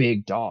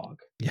big dog.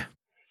 Yeah.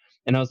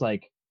 And I was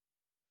like,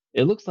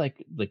 it looks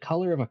like the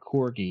color of a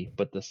corgi,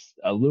 but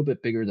a little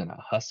bit bigger than a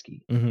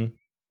husky. Mm-hmm.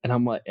 And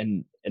I'm like,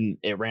 and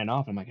it ran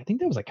off. I'm like, I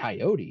think that was a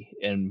coyote.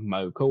 And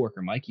my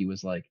coworker Mikey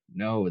was like,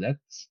 no,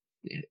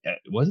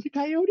 was it a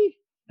coyote?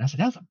 And I said,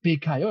 that's a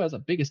big coyote. That's the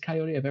biggest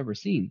coyote I've ever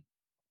seen.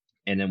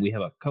 And then we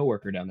have a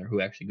coworker down there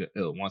who actually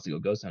wants to go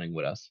ghost hunting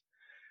with us.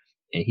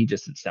 And he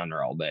just sits down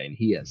there all day, and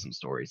he has some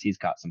stories. He's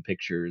got some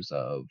pictures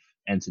of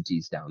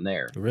entities down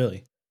there.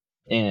 Really?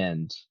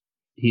 And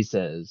he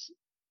says,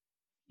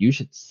 you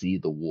should see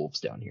the wolves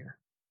down here.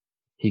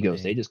 He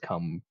goes, they just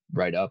come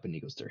right up, and he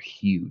goes, they're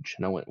huge.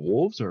 And I went,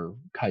 wolves or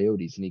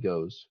coyotes? And he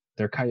goes,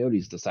 they're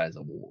coyotes the size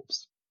of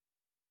wolves.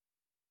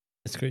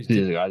 That's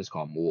crazy. I just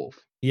call them wolf.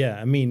 Yeah,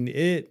 I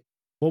mean,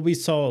 what we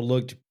saw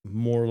looked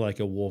more like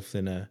a wolf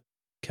than a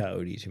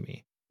coyote to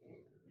me.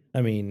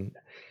 I mean,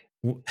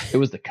 W- It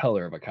was the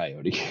color of a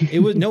coyote. It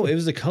was no, it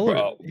was the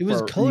color. It was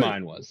For color.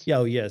 mine was. Yeah,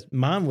 oh, yes.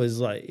 Mine was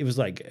like it was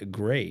like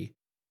gray.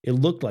 It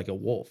looked like a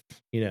wolf,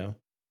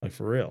 like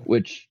for real.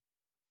 Which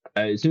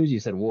as soon as you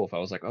said wolf, I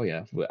was like, oh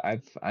yeah,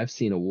 I've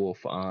seen a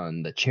wolf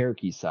on the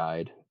Cherokee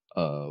side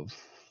of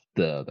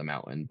the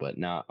mountain, but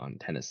not on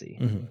Tennessee.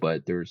 Mhm.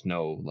 But there's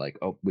no like,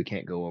 oh, we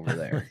can't go over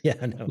there. Yeah,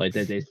 I know. Like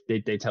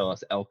they tell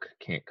us elk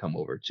can't come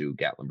over to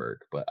Gatlinburg,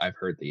 but I've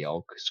heard the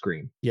elk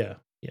scream. Yeah,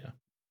 yeah.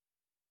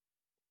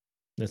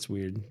 That's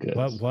weird. Why?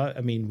 'Cause Why? I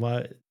mean,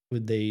 why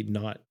would they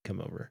not come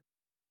over?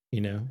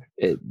 You know?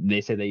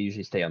 they say they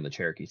usually stay on the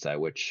Cherokee side,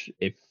 which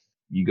if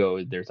you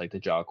go, there's like the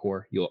Job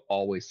Corps, you'll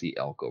always see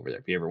elk over there.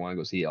 If you ever want to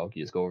go see elk,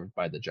 you just go over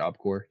by the Job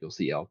Corps, you'll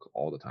see elk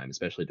all the time,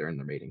 especially during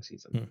the mating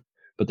season. Hmm.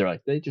 But they're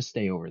like, they just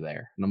stay over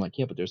there. And I'm like,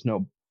 yeah, but there's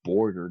no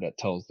border that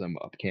tells them,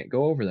 oh, can't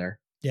go over there.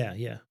 Yeah,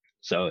 yeah,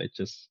 So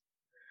it's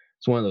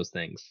one of those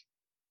things.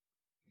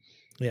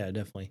 yeah,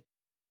 definitely.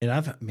 And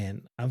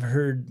I've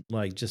heard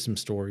like just some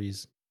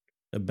stories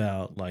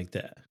about like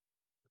the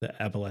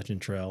Appalachian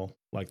Trail,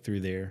 like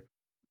through there,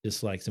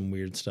 just like some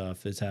weird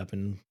stuff that's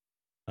happened.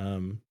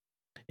 Um,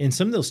 and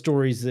some of those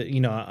stories that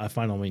I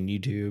find on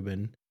YouTube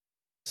and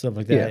stuff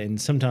like that, Yeah. and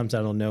sometimes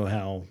I don't know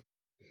how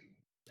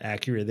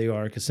accurate they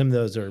are because some of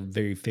those are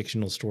very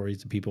fictional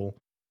stories that people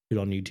put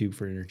on YouTube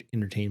for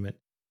entertainment.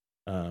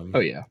 Oh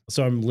yeah.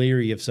 So I'm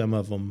leery of some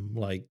of them.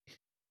 Like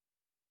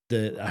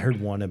I heard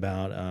one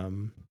about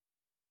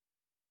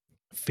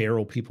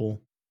feral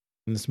people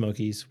in the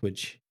Smokies,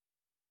 which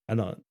I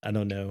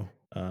don't know.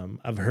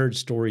 I've heard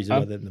stories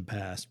about I've that in the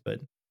past, but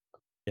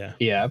yeah,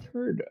 yeah,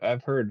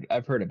 I've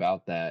heard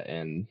about that,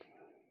 and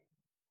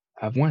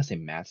I want to say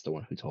Matt's the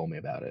one who told me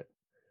about it.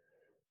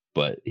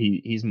 But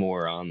he's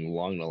more on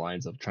along the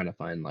lines of trying to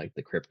find like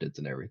the cryptids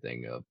and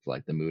everything of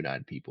like the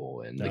moon-eyed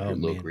people and the oh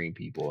little man, green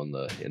people in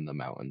the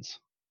mountains.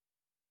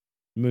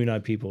 Moon Eye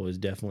People is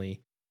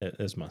definitely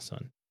that's my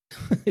son.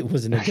 It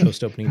wasn't a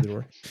ghost opening the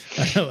door.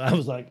 I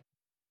was like,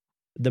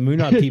 the Moon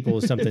Eye People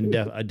is something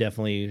I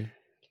definitely.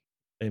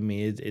 I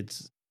mean,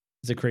 it's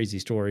a crazy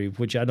story,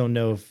 which I don't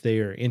know if they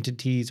are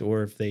entities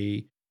or if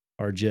they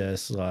are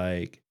just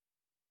like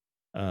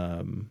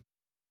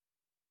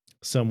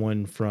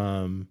someone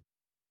from,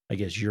 I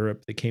guess,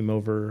 Europe that came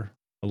over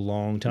a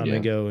long time Yeah.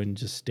 ago and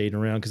just stayed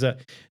around. Because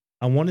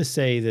I want to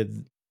say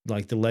that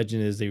like the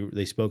legend is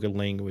they spoke a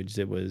language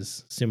that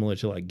was similar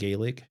to like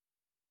Gaelic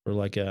or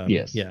like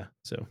Yes. yeah.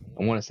 So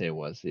I want to say it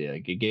was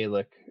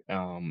Gaelic.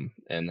 And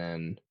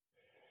then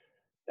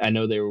I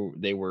know they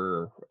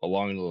were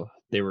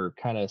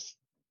kind of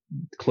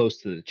close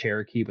to the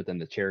Cherokee, but then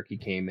the Cherokee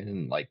came in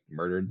and like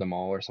murdered them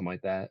all or something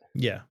like that.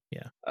 yeah,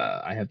 yeah,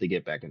 I have to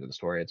get back into the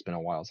story. It's been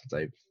a while since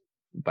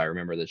if I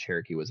remember the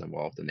Cherokee was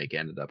involved and they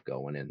ended up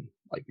going and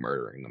like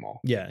murdering them all.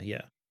 yeah,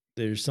 yeah.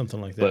 There's something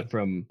like that.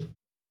 But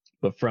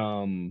but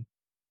from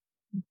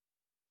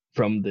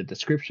the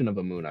description of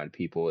a moon-eyed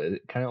people,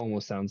 it kind of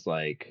almost sounds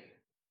like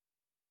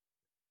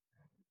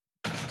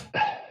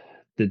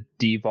the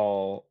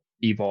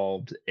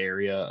evolved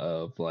area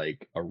of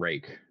like a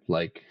rake.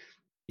 Like,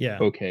 Yeah,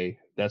 okay,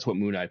 that's what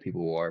moon-eyed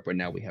people are, but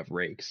now we have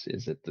rakes.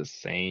 Is it the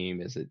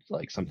same? Is it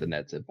like something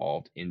that's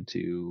evolved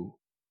into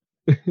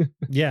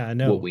yeah. I what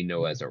know. we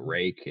know as a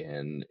rake?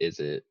 And is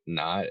it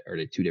not? Are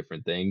they two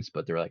different things?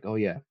 But they're like, oh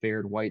yeah,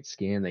 fair white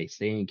skin. They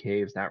stay in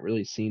caves, not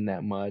really seen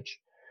that much,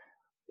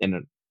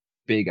 and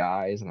big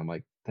eyes. And I'm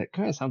like, that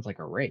kind of sounds like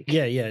a rake.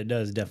 Yeah, yeah. It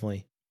does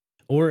definitely.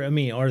 Or I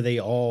mean, are they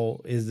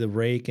all? Is the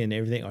rake and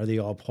everything? Are they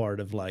all part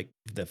of like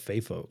the Fey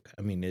folk?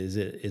 I mean, is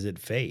it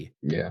Fey?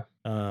 Yeah.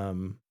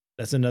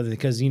 That's another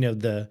because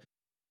the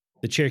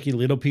Cherokee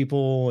Little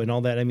people and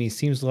all that. I mean, it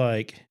seems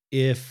like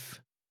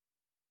if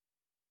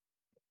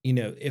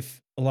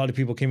a lot of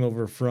people came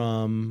over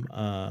from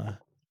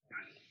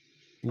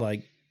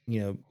like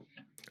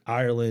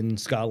Ireland,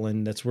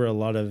 Scotland, that's where a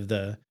lot of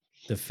the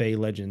Fey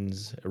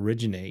legends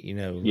originate.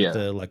 With Yeah.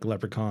 the like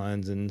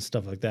leprechauns and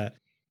stuff like that.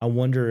 I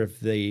wonder if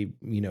they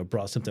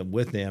brought something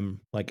with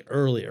them like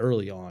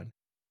early on.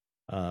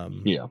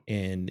 Yeah.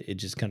 And it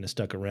just kind of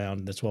stuck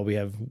around. That's why we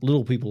have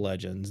little people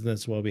legends.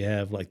 That's why we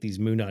have like these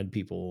moon-eyed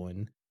people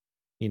and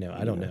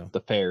I don't Yeah. know.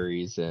 The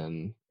fairies,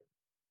 and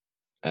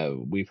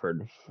we've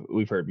heard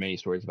many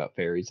stories about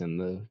fairies in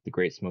the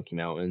Great Smoky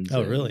Mountains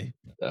Oh, and really?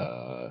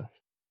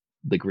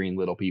 the green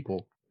little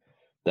people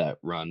that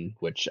run,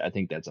 which I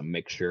think that's a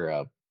mixture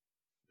of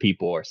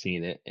people are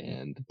seeing it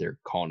and they're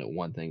calling it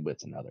one thing, but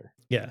it's another.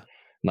 Yeah.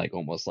 Like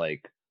almost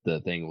like the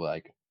thing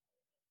like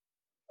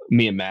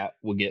me and Matt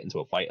will get into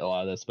a fight a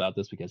lot of this about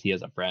this because he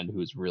has a friend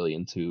who's really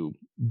into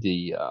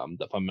the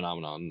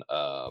phenomenon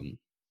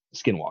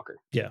skinwalker.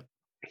 Yeah.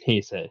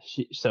 He says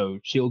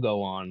she'll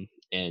go on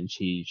and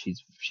she's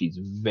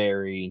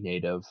very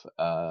native.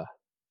 I'm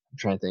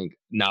trying to think,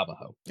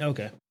 Navajo,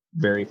 Okay.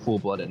 very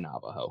full-blooded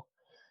Navajo,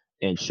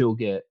 and she'll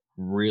get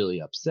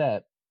really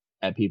upset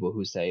at people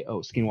who say, "Oh,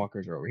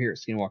 skinwalkers are over here.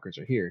 Skinwalkers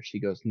are here." She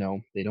goes,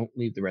 "No, they don't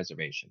leave the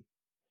reservation.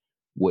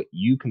 What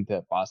you can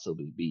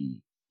possibly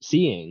be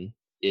seeing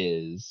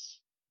is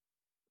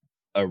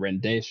a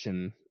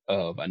rendition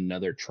of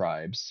another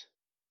tribe's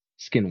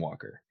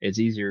Skinwalker. It's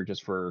easier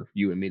just for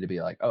you and me to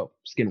be like, oh,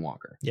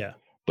 Skinwalker. Yeah.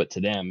 But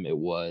to them, it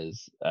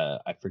was,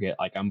 I forget,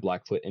 like I'm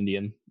Blackfoot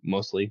Indian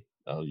mostly.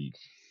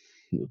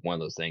 One of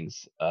those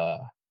things.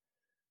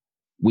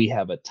 We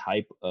have a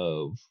type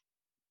of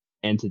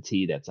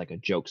entity that's like a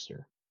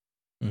jokester,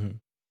 Mhm.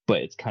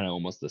 but it's kind of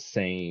almost the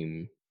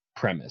same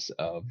premise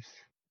of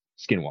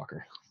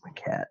Skinwalker. My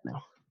cat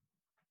now.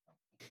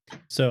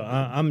 So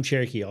I'm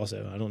Cherokee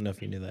also. I don't know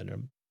if you knew that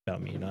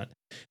about me or not.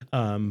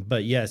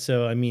 But yeah,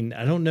 so I mean,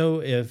 I don't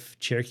know if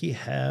Cherokee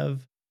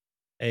have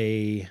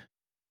a.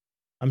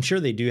 I'm sure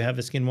they do have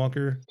a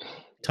Skinwalker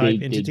type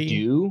They entity.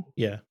 do.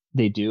 Yeah.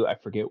 They do. I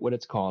forget what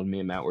it's called. Me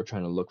and Matt were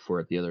trying to look for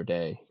it the other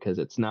day because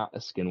it's not a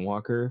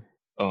Skinwalker.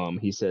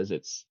 He says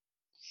it's.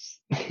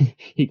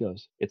 He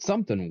goes, it's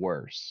something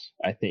worse.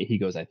 I think he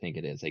goes, I think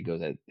it is. He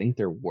goes, I think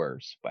they're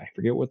worse, but I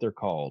forget what they're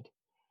called.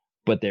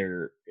 But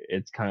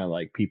it's kind of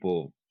like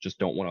people just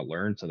don't want to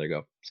learn, so they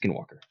go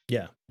Skinwalker.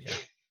 Yeah. Yeah.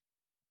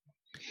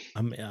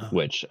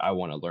 Which I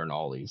want to learn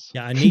all these.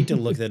 Yeah, I need to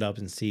look that up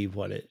and see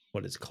what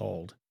it's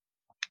called.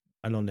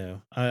 I don't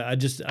know. I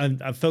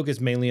focus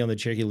mainly on the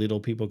Cherokee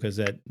Little people because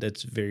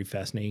that's very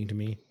fascinating to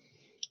me.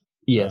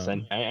 Yes,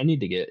 I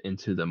need to get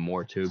into them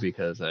more too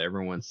because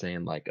everyone's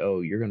saying like,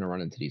 oh, you're gonna run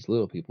into these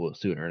little people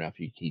sooner enough.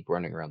 You keep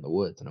running around the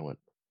woods, and I went,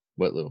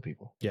 what little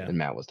people? Yeah. And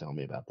Matt was telling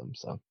me about them.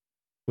 So,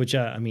 which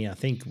I mean, I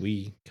think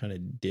we kind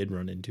of did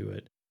run into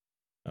it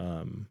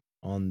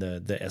on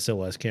the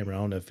SLS camera. I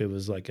don't know if it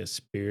was like a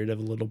spirit of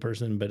a little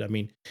person, but I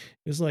mean,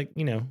 it was like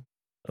a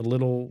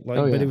little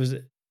like, but it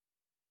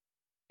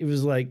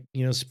was like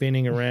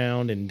spinning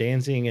around and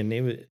dancing, and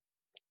it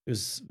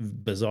was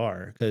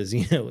bizarre because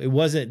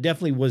it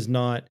definitely was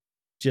not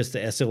just the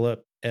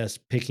SLS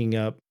picking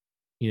up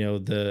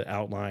the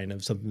outline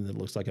of something that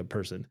looks like a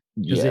person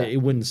because yeah,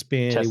 it wouldn't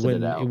spin,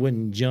 tested it out. it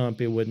wouldn't jump,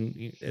 it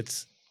wouldn't.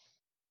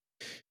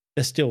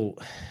 That still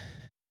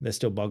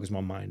boggles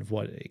my mind of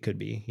what it could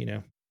be,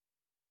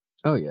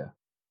 Oh yeah.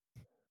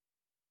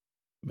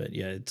 But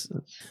yeah,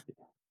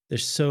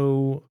 there's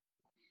so.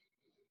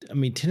 I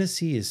mean,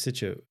 Tennessee is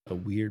such a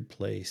weird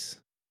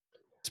place,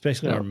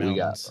 especially our We got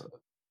mountains.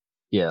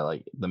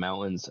 like the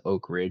mountains.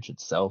 Oak Ridge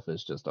itself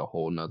is just a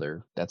whole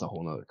nother. That's a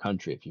whole nother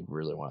country if you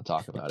really want to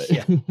talk about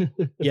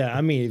it. Yeah.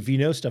 I mean, if you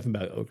know stuff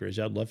about Oak Ridge,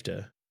 I'd love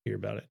to hear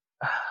about it.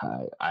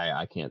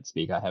 I can't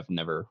speak. I have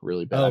never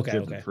really been. Oh, I've okay,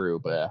 driven okay. through,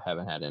 but I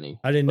haven't had any.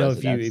 I didn't know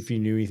if residents. you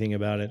knew anything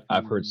about it.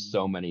 I've heard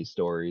so many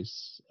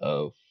stories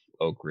of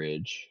Oak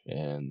Ridge,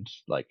 and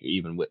like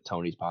even with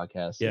Tony's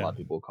podcast, a lot of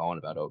people calling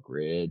about Oak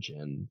Ridge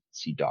and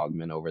see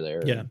Dogman over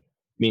there. Yeah. And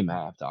me and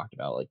Matt have talked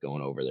about like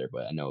going over there,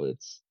 but I know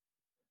it's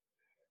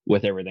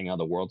with everything how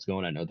the world's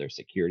going. I know their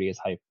security is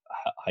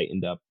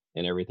heightened up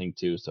and everything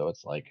too. So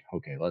it's like,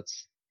 okay,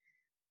 let's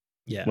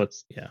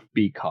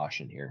be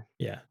caution here.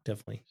 Yeah,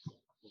 definitely.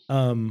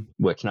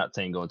 Which not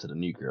saying going to the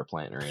nuclear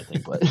plant or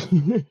anything, but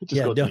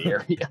just go to the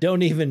area.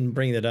 Don't even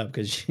bring that up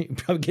because you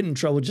probably get in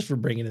trouble just for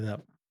bringing it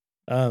up.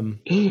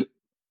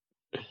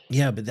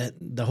 Yeah, but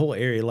the whole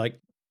area, like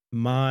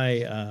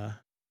my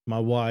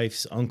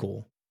wife's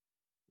uncle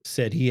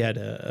said he had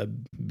a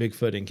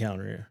Bigfoot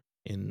encounter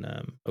in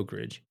Oak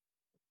Ridge.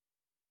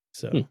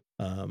 So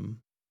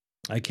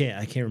I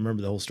can't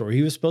remember the whole story.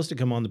 He was supposed to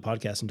come on the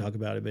podcast and talk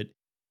about it, but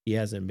he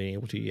hasn't been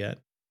able to yet.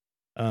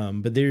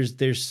 But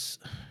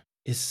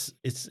it's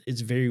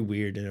very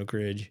weird in Oak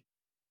Ridge.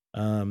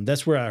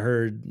 That's where I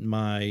heard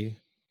my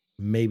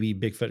maybe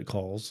Bigfoot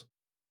calls.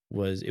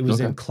 It was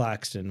in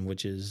Claxton,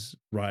 which is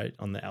right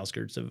on the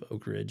outskirts of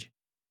Oak Ridge.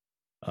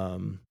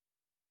 But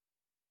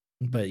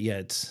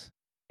yeah,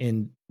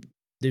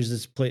 there's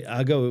this place.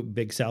 I go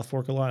Big South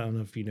Fork a lot. I don't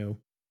know if you know.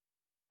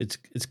 It's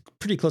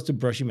pretty close to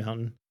Brushy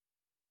Mountain.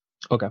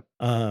 Okay.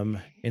 And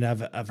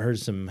I've heard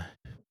some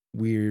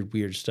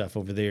weird stuff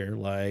over there,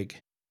 like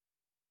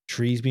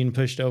trees being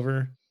pushed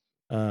over.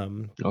 I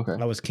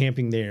was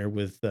camping there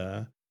with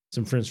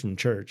some friends from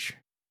church,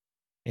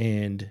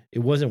 and it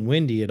wasn't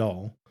windy at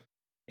all.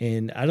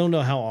 And I don't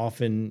know how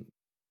often.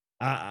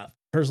 I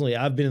personally,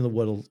 I've been in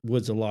the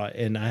woods a lot,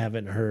 and I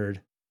haven't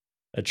heard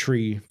a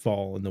tree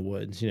fall in the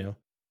woods.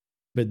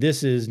 But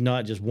this is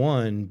not just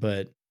one,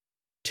 but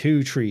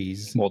two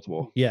trees,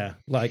 multiple. Yeah,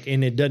 like,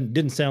 and it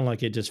didn't sound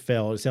like it just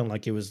fell. It sounded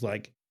like it was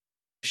like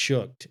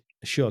shook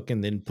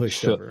and then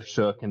pushed over,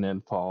 shook and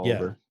then fall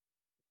over.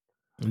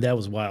 And that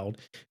was wild.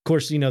 Of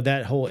course,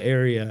 that whole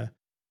area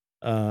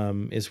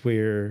is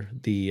where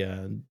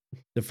the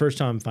first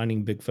time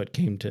Finding Bigfoot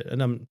came to,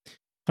 and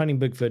Finding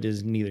Bigfoot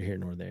is neither here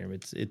nor there.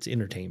 It's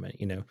entertainment,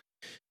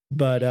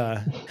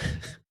 but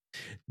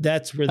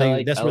that's where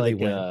they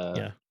went.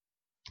 Yeah.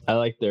 I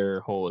like their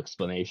whole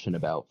explanation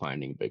about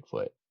finding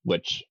Bigfoot,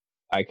 which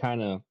I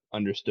kind of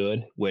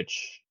understood,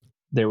 which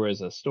there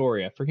was a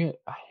story, I forget,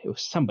 it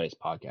was somebody's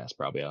podcast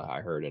probably I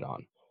heard it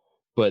on,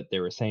 but they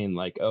were saying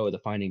like, oh, the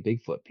Finding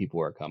Bigfoot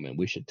people are coming.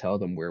 We should tell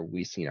them where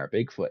we seen our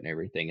Bigfoot and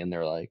everything. And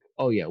they're like,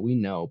 oh yeah, we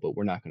know, but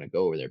we're not going to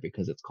go over there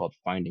because it's called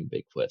Finding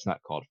Bigfoot. It's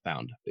not called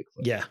Found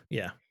Bigfoot.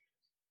 Yeah.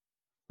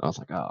 I was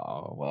like,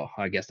 oh, well,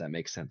 I guess that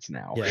makes sense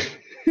now. Yeah.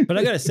 But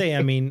I got to say,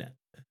 I mean,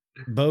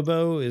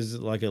 Bobo is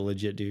like a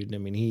legit dude. I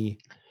mean, he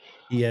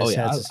Oh has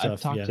had yeah, some I've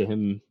stuff. talked Yeah, to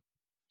him.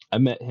 I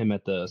met him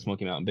at the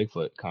Smoky Mountain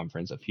Bigfoot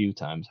conference a few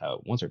times,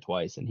 once or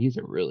twice, and he's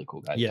a really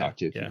cool guy to yeah, talk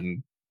to if you yeah,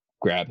 can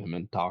grab him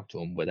and talk to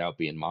him without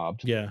being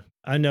mobbed. yeah.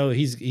 I know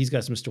he's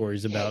got some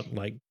stories about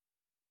like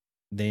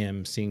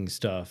them seeing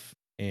stuff,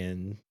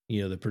 and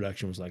the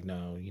production was like,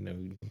 no,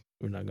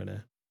 we're not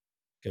gonna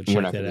go And we're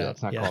check not that gonna do that. out.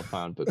 It's not Yeah, called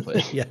found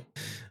Bigfoot. yeah.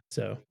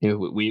 So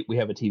We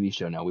have a TV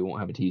show now. We won't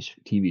have a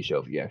TV show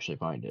if you actually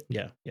find it.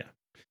 yeah, yeah.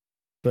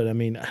 But I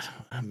mean,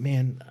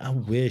 man, I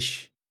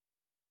wish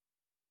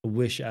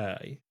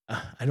I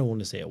don't want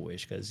to say I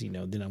wish because then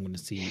I'm going to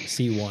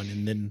see one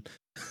and then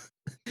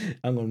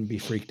I'm going to be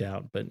freaked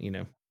out. But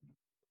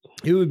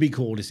it would be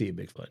cool to see a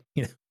Bigfoot.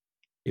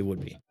 It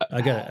would be.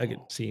 I could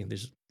see.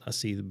 I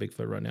see the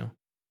Bigfoot right now,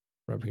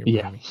 right up here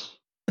Yeah. behind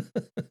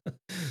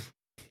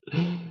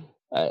me.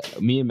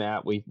 Me and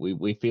Matt,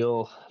 we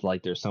feel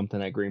like there's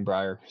something at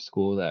Greenbrier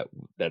School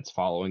that's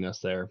following us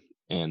there,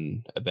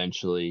 and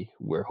eventually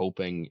we're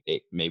hoping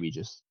it maybe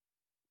just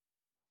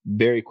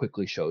very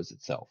quickly shows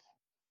itself,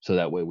 so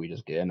that way we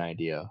just get an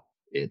idea.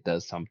 It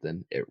does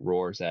something. It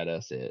roars at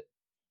us. It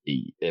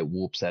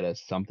whoops at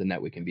us. Something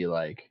that we can be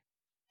like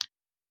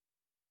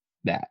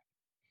that.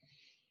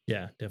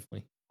 Yeah,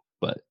 definitely.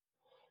 But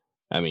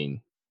I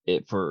mean,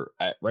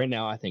 right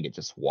now, I think it's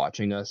just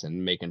watching us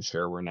and making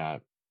sure we're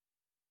not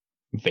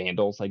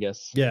vandals, I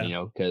guess,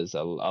 Yeah, because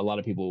a lot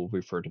of people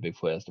refer to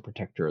Bigfoot as the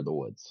protector of the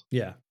woods.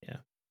 yeah, yeah,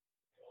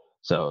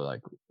 So, like,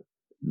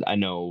 I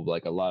know,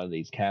 like, a lot of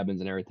these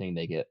cabins and everything,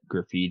 they get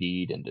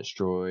graffitied and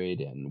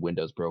destroyed and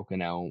windows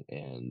broken out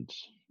and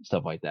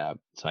stuff like that.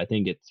 So, I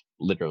think it's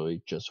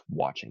literally just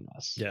watching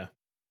us. yeah.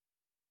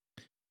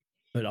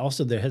 But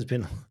also, there has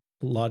been a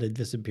lot of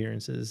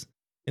disappearances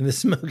in the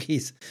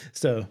Smokies.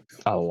 So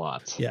A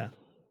lot. yeah,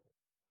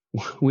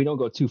 We don't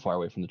go too far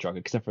away from the truck,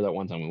 except for that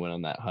one time we went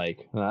on that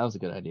hike. Well, that was a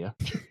good idea.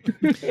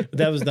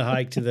 that was the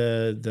hike to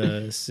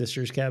the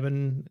sister's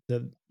cabin.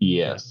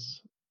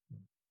 Yes.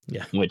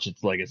 Yeah. Which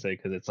it's like I say,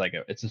 because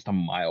it's just a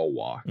mile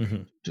walk.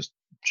 Mm-hmm. Just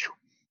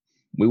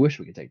we wish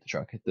we could take the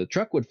truck. The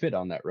truck would fit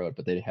on that road,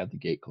 but they had the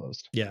gate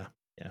closed. Yeah,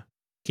 yeah.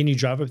 Can you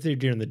drive up there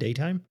during the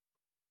daytime?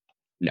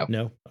 No,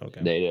 No.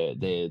 Okay.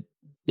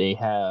 they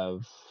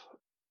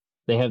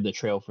have the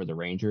trail for the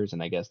rangers,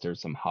 and I guess there's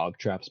some hog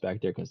traps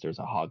back there because there's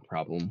a hog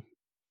problem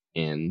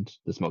in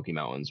the Smoky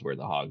Mountains where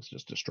the hogs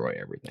just destroy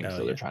everything. Oh, So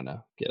they're yeah. trying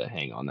to get a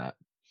hang on that.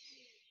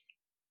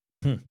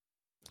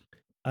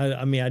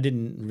 I mean, I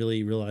didn't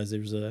really realize there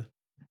was a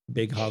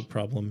big hog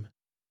problem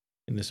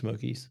in the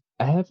Smokies.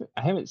 I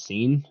haven't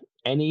seen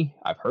any.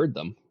 I've heard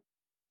them,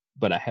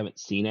 but I haven't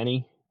seen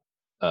any.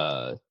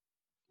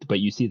 But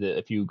you see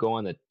if you go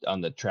on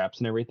the traps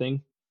and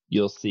everything,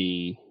 you'll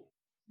see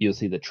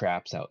the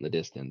traps out in the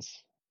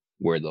distance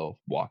where they'll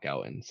walk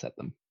out and set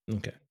them.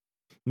 Okay.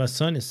 My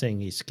son is saying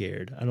he's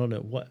scared. I don't know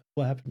what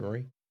happened,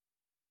 Rory.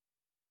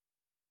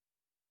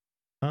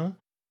 Huh?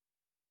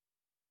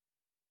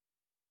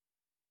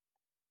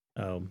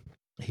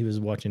 He was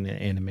watching an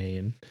anime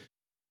and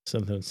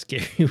something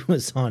scary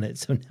was on it,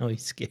 so now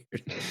he's scared.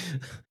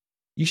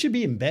 You should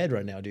be in bed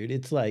right now, dude.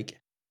 It's like,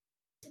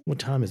 what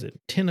time is it?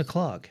 10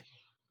 o'clock.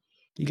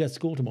 You got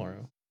school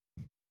tomorrow.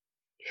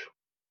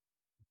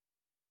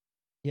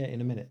 Yeah, in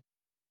a minute.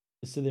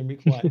 Just sit there and be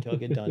quiet until I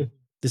get done.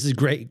 This is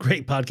great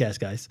podcast,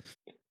 guys.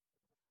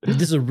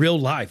 This is real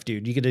life,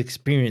 dude. You get to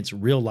experience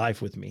real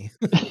life with me.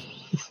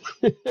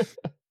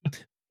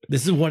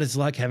 This is what it's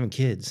like having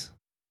kids.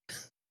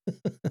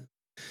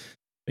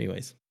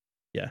 Anyways,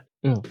 yeah.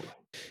 Oh.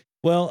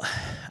 Well,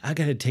 I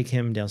got to take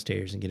him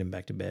downstairs and get him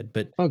back to bed.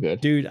 But good.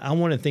 dude, I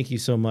want to thank you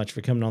so much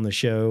for coming on the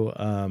show.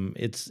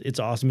 It's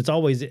awesome. It's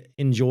always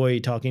enjoy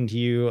talking to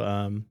you.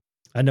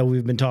 I know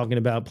we've been talking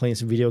about playing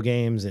some video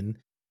games, and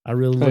I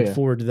really look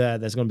forward to that.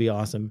 That's going to be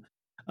awesome.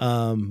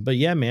 But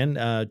yeah,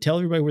 man, tell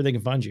everybody where they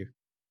can find you.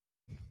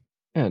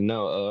 Yeah,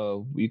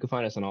 no, you can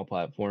find us on all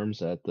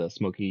platforms at the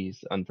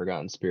Smokies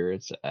Unforgotten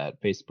Spirits at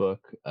Facebook,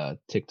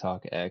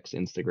 TikTok, X,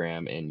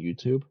 Instagram, and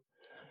YouTube.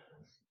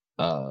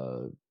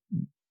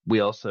 We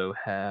also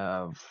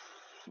have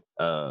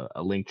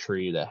a link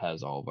tree that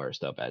has all of our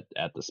stuff at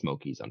the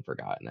Smokies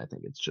Unforgotten. I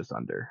think it's just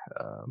under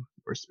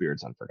or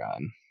Spirits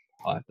Unforgotten.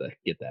 I'll have to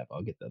get that.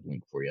 I'll get that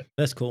link for you.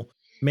 That's cool,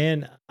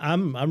 man.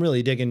 I'm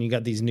really digging. You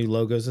got these new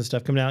logos and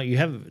stuff coming out.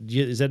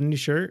 Is that a new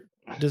shirt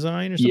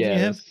design or something? Yeah, you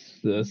have?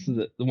 this is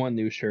the one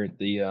new shirt.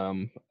 The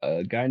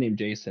a guy named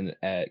Jason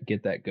at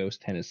Get That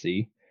Ghost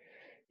Tennessee.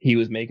 He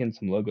was making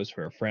some logos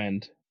for a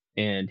friend,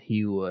 and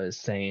he was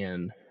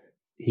saying,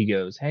 he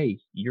goes, "Hey,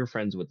 you're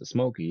friends with the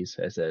Smokies."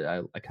 I said,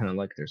 I kind of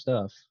like their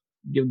stuff.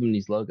 Give them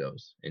these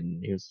logos.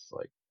 And he's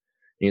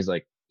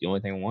like, the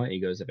only thing I want,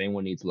 he goes, if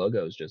anyone needs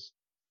logos, just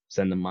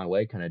send them my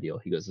way, kind of deal.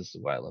 He goes, this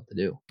is what I love to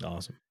do.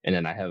 Awesome. And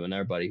then I have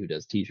another buddy who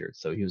does t-shirts.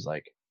 So he was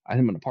like,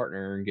 I'm going to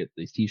partner and get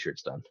these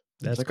t-shirts done.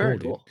 That's like, cool, right,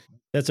 dude. cool.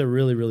 That's a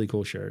really, really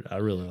cool shirt. I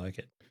really like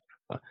it.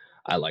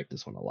 I like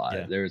this one a lot.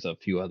 Yeah. There's a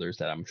few others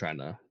that I'm trying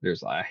to.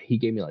 He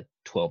gave me like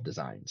 12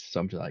 designs, so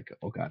I'm just like,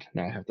 oh god,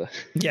 now I have to.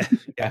 Yeah,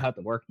 I have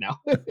to work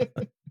now.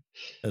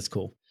 That's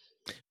cool.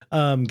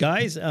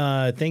 Guys,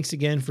 thanks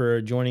again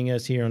for joining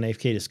us here on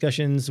AFK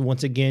Discussions.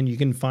 Once again, you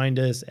can find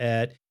us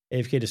at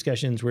AFK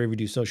Discussions wherever you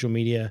do social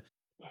media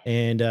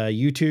and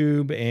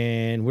YouTube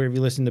and wherever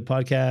you listen to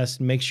podcasts.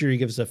 Make sure you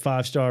give us a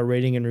 5-star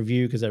rating and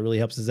review because that really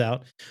helps us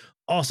out.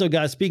 Also,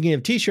 guys, speaking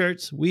of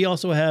t-shirts, we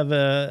also have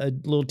a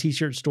little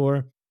t-shirt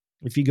store.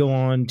 If you go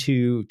on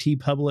to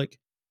TeePublic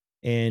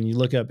and you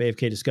look up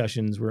AFK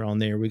Discussions, we're on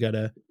there. We got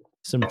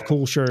some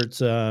cool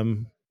shirts.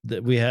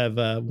 That we have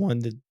one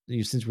that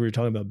since we were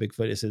talking about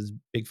Bigfoot, it says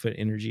Bigfoot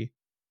Energy.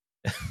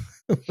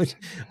 Which,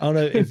 I don't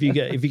know if you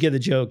get the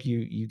joke,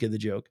 you get the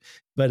joke.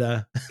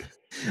 But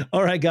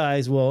all right,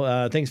 guys.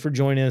 Well, thanks for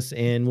joining us,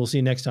 and we'll see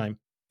you next time.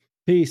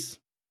 Peace.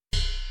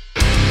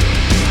 Rip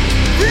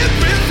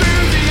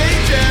through the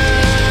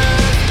ages.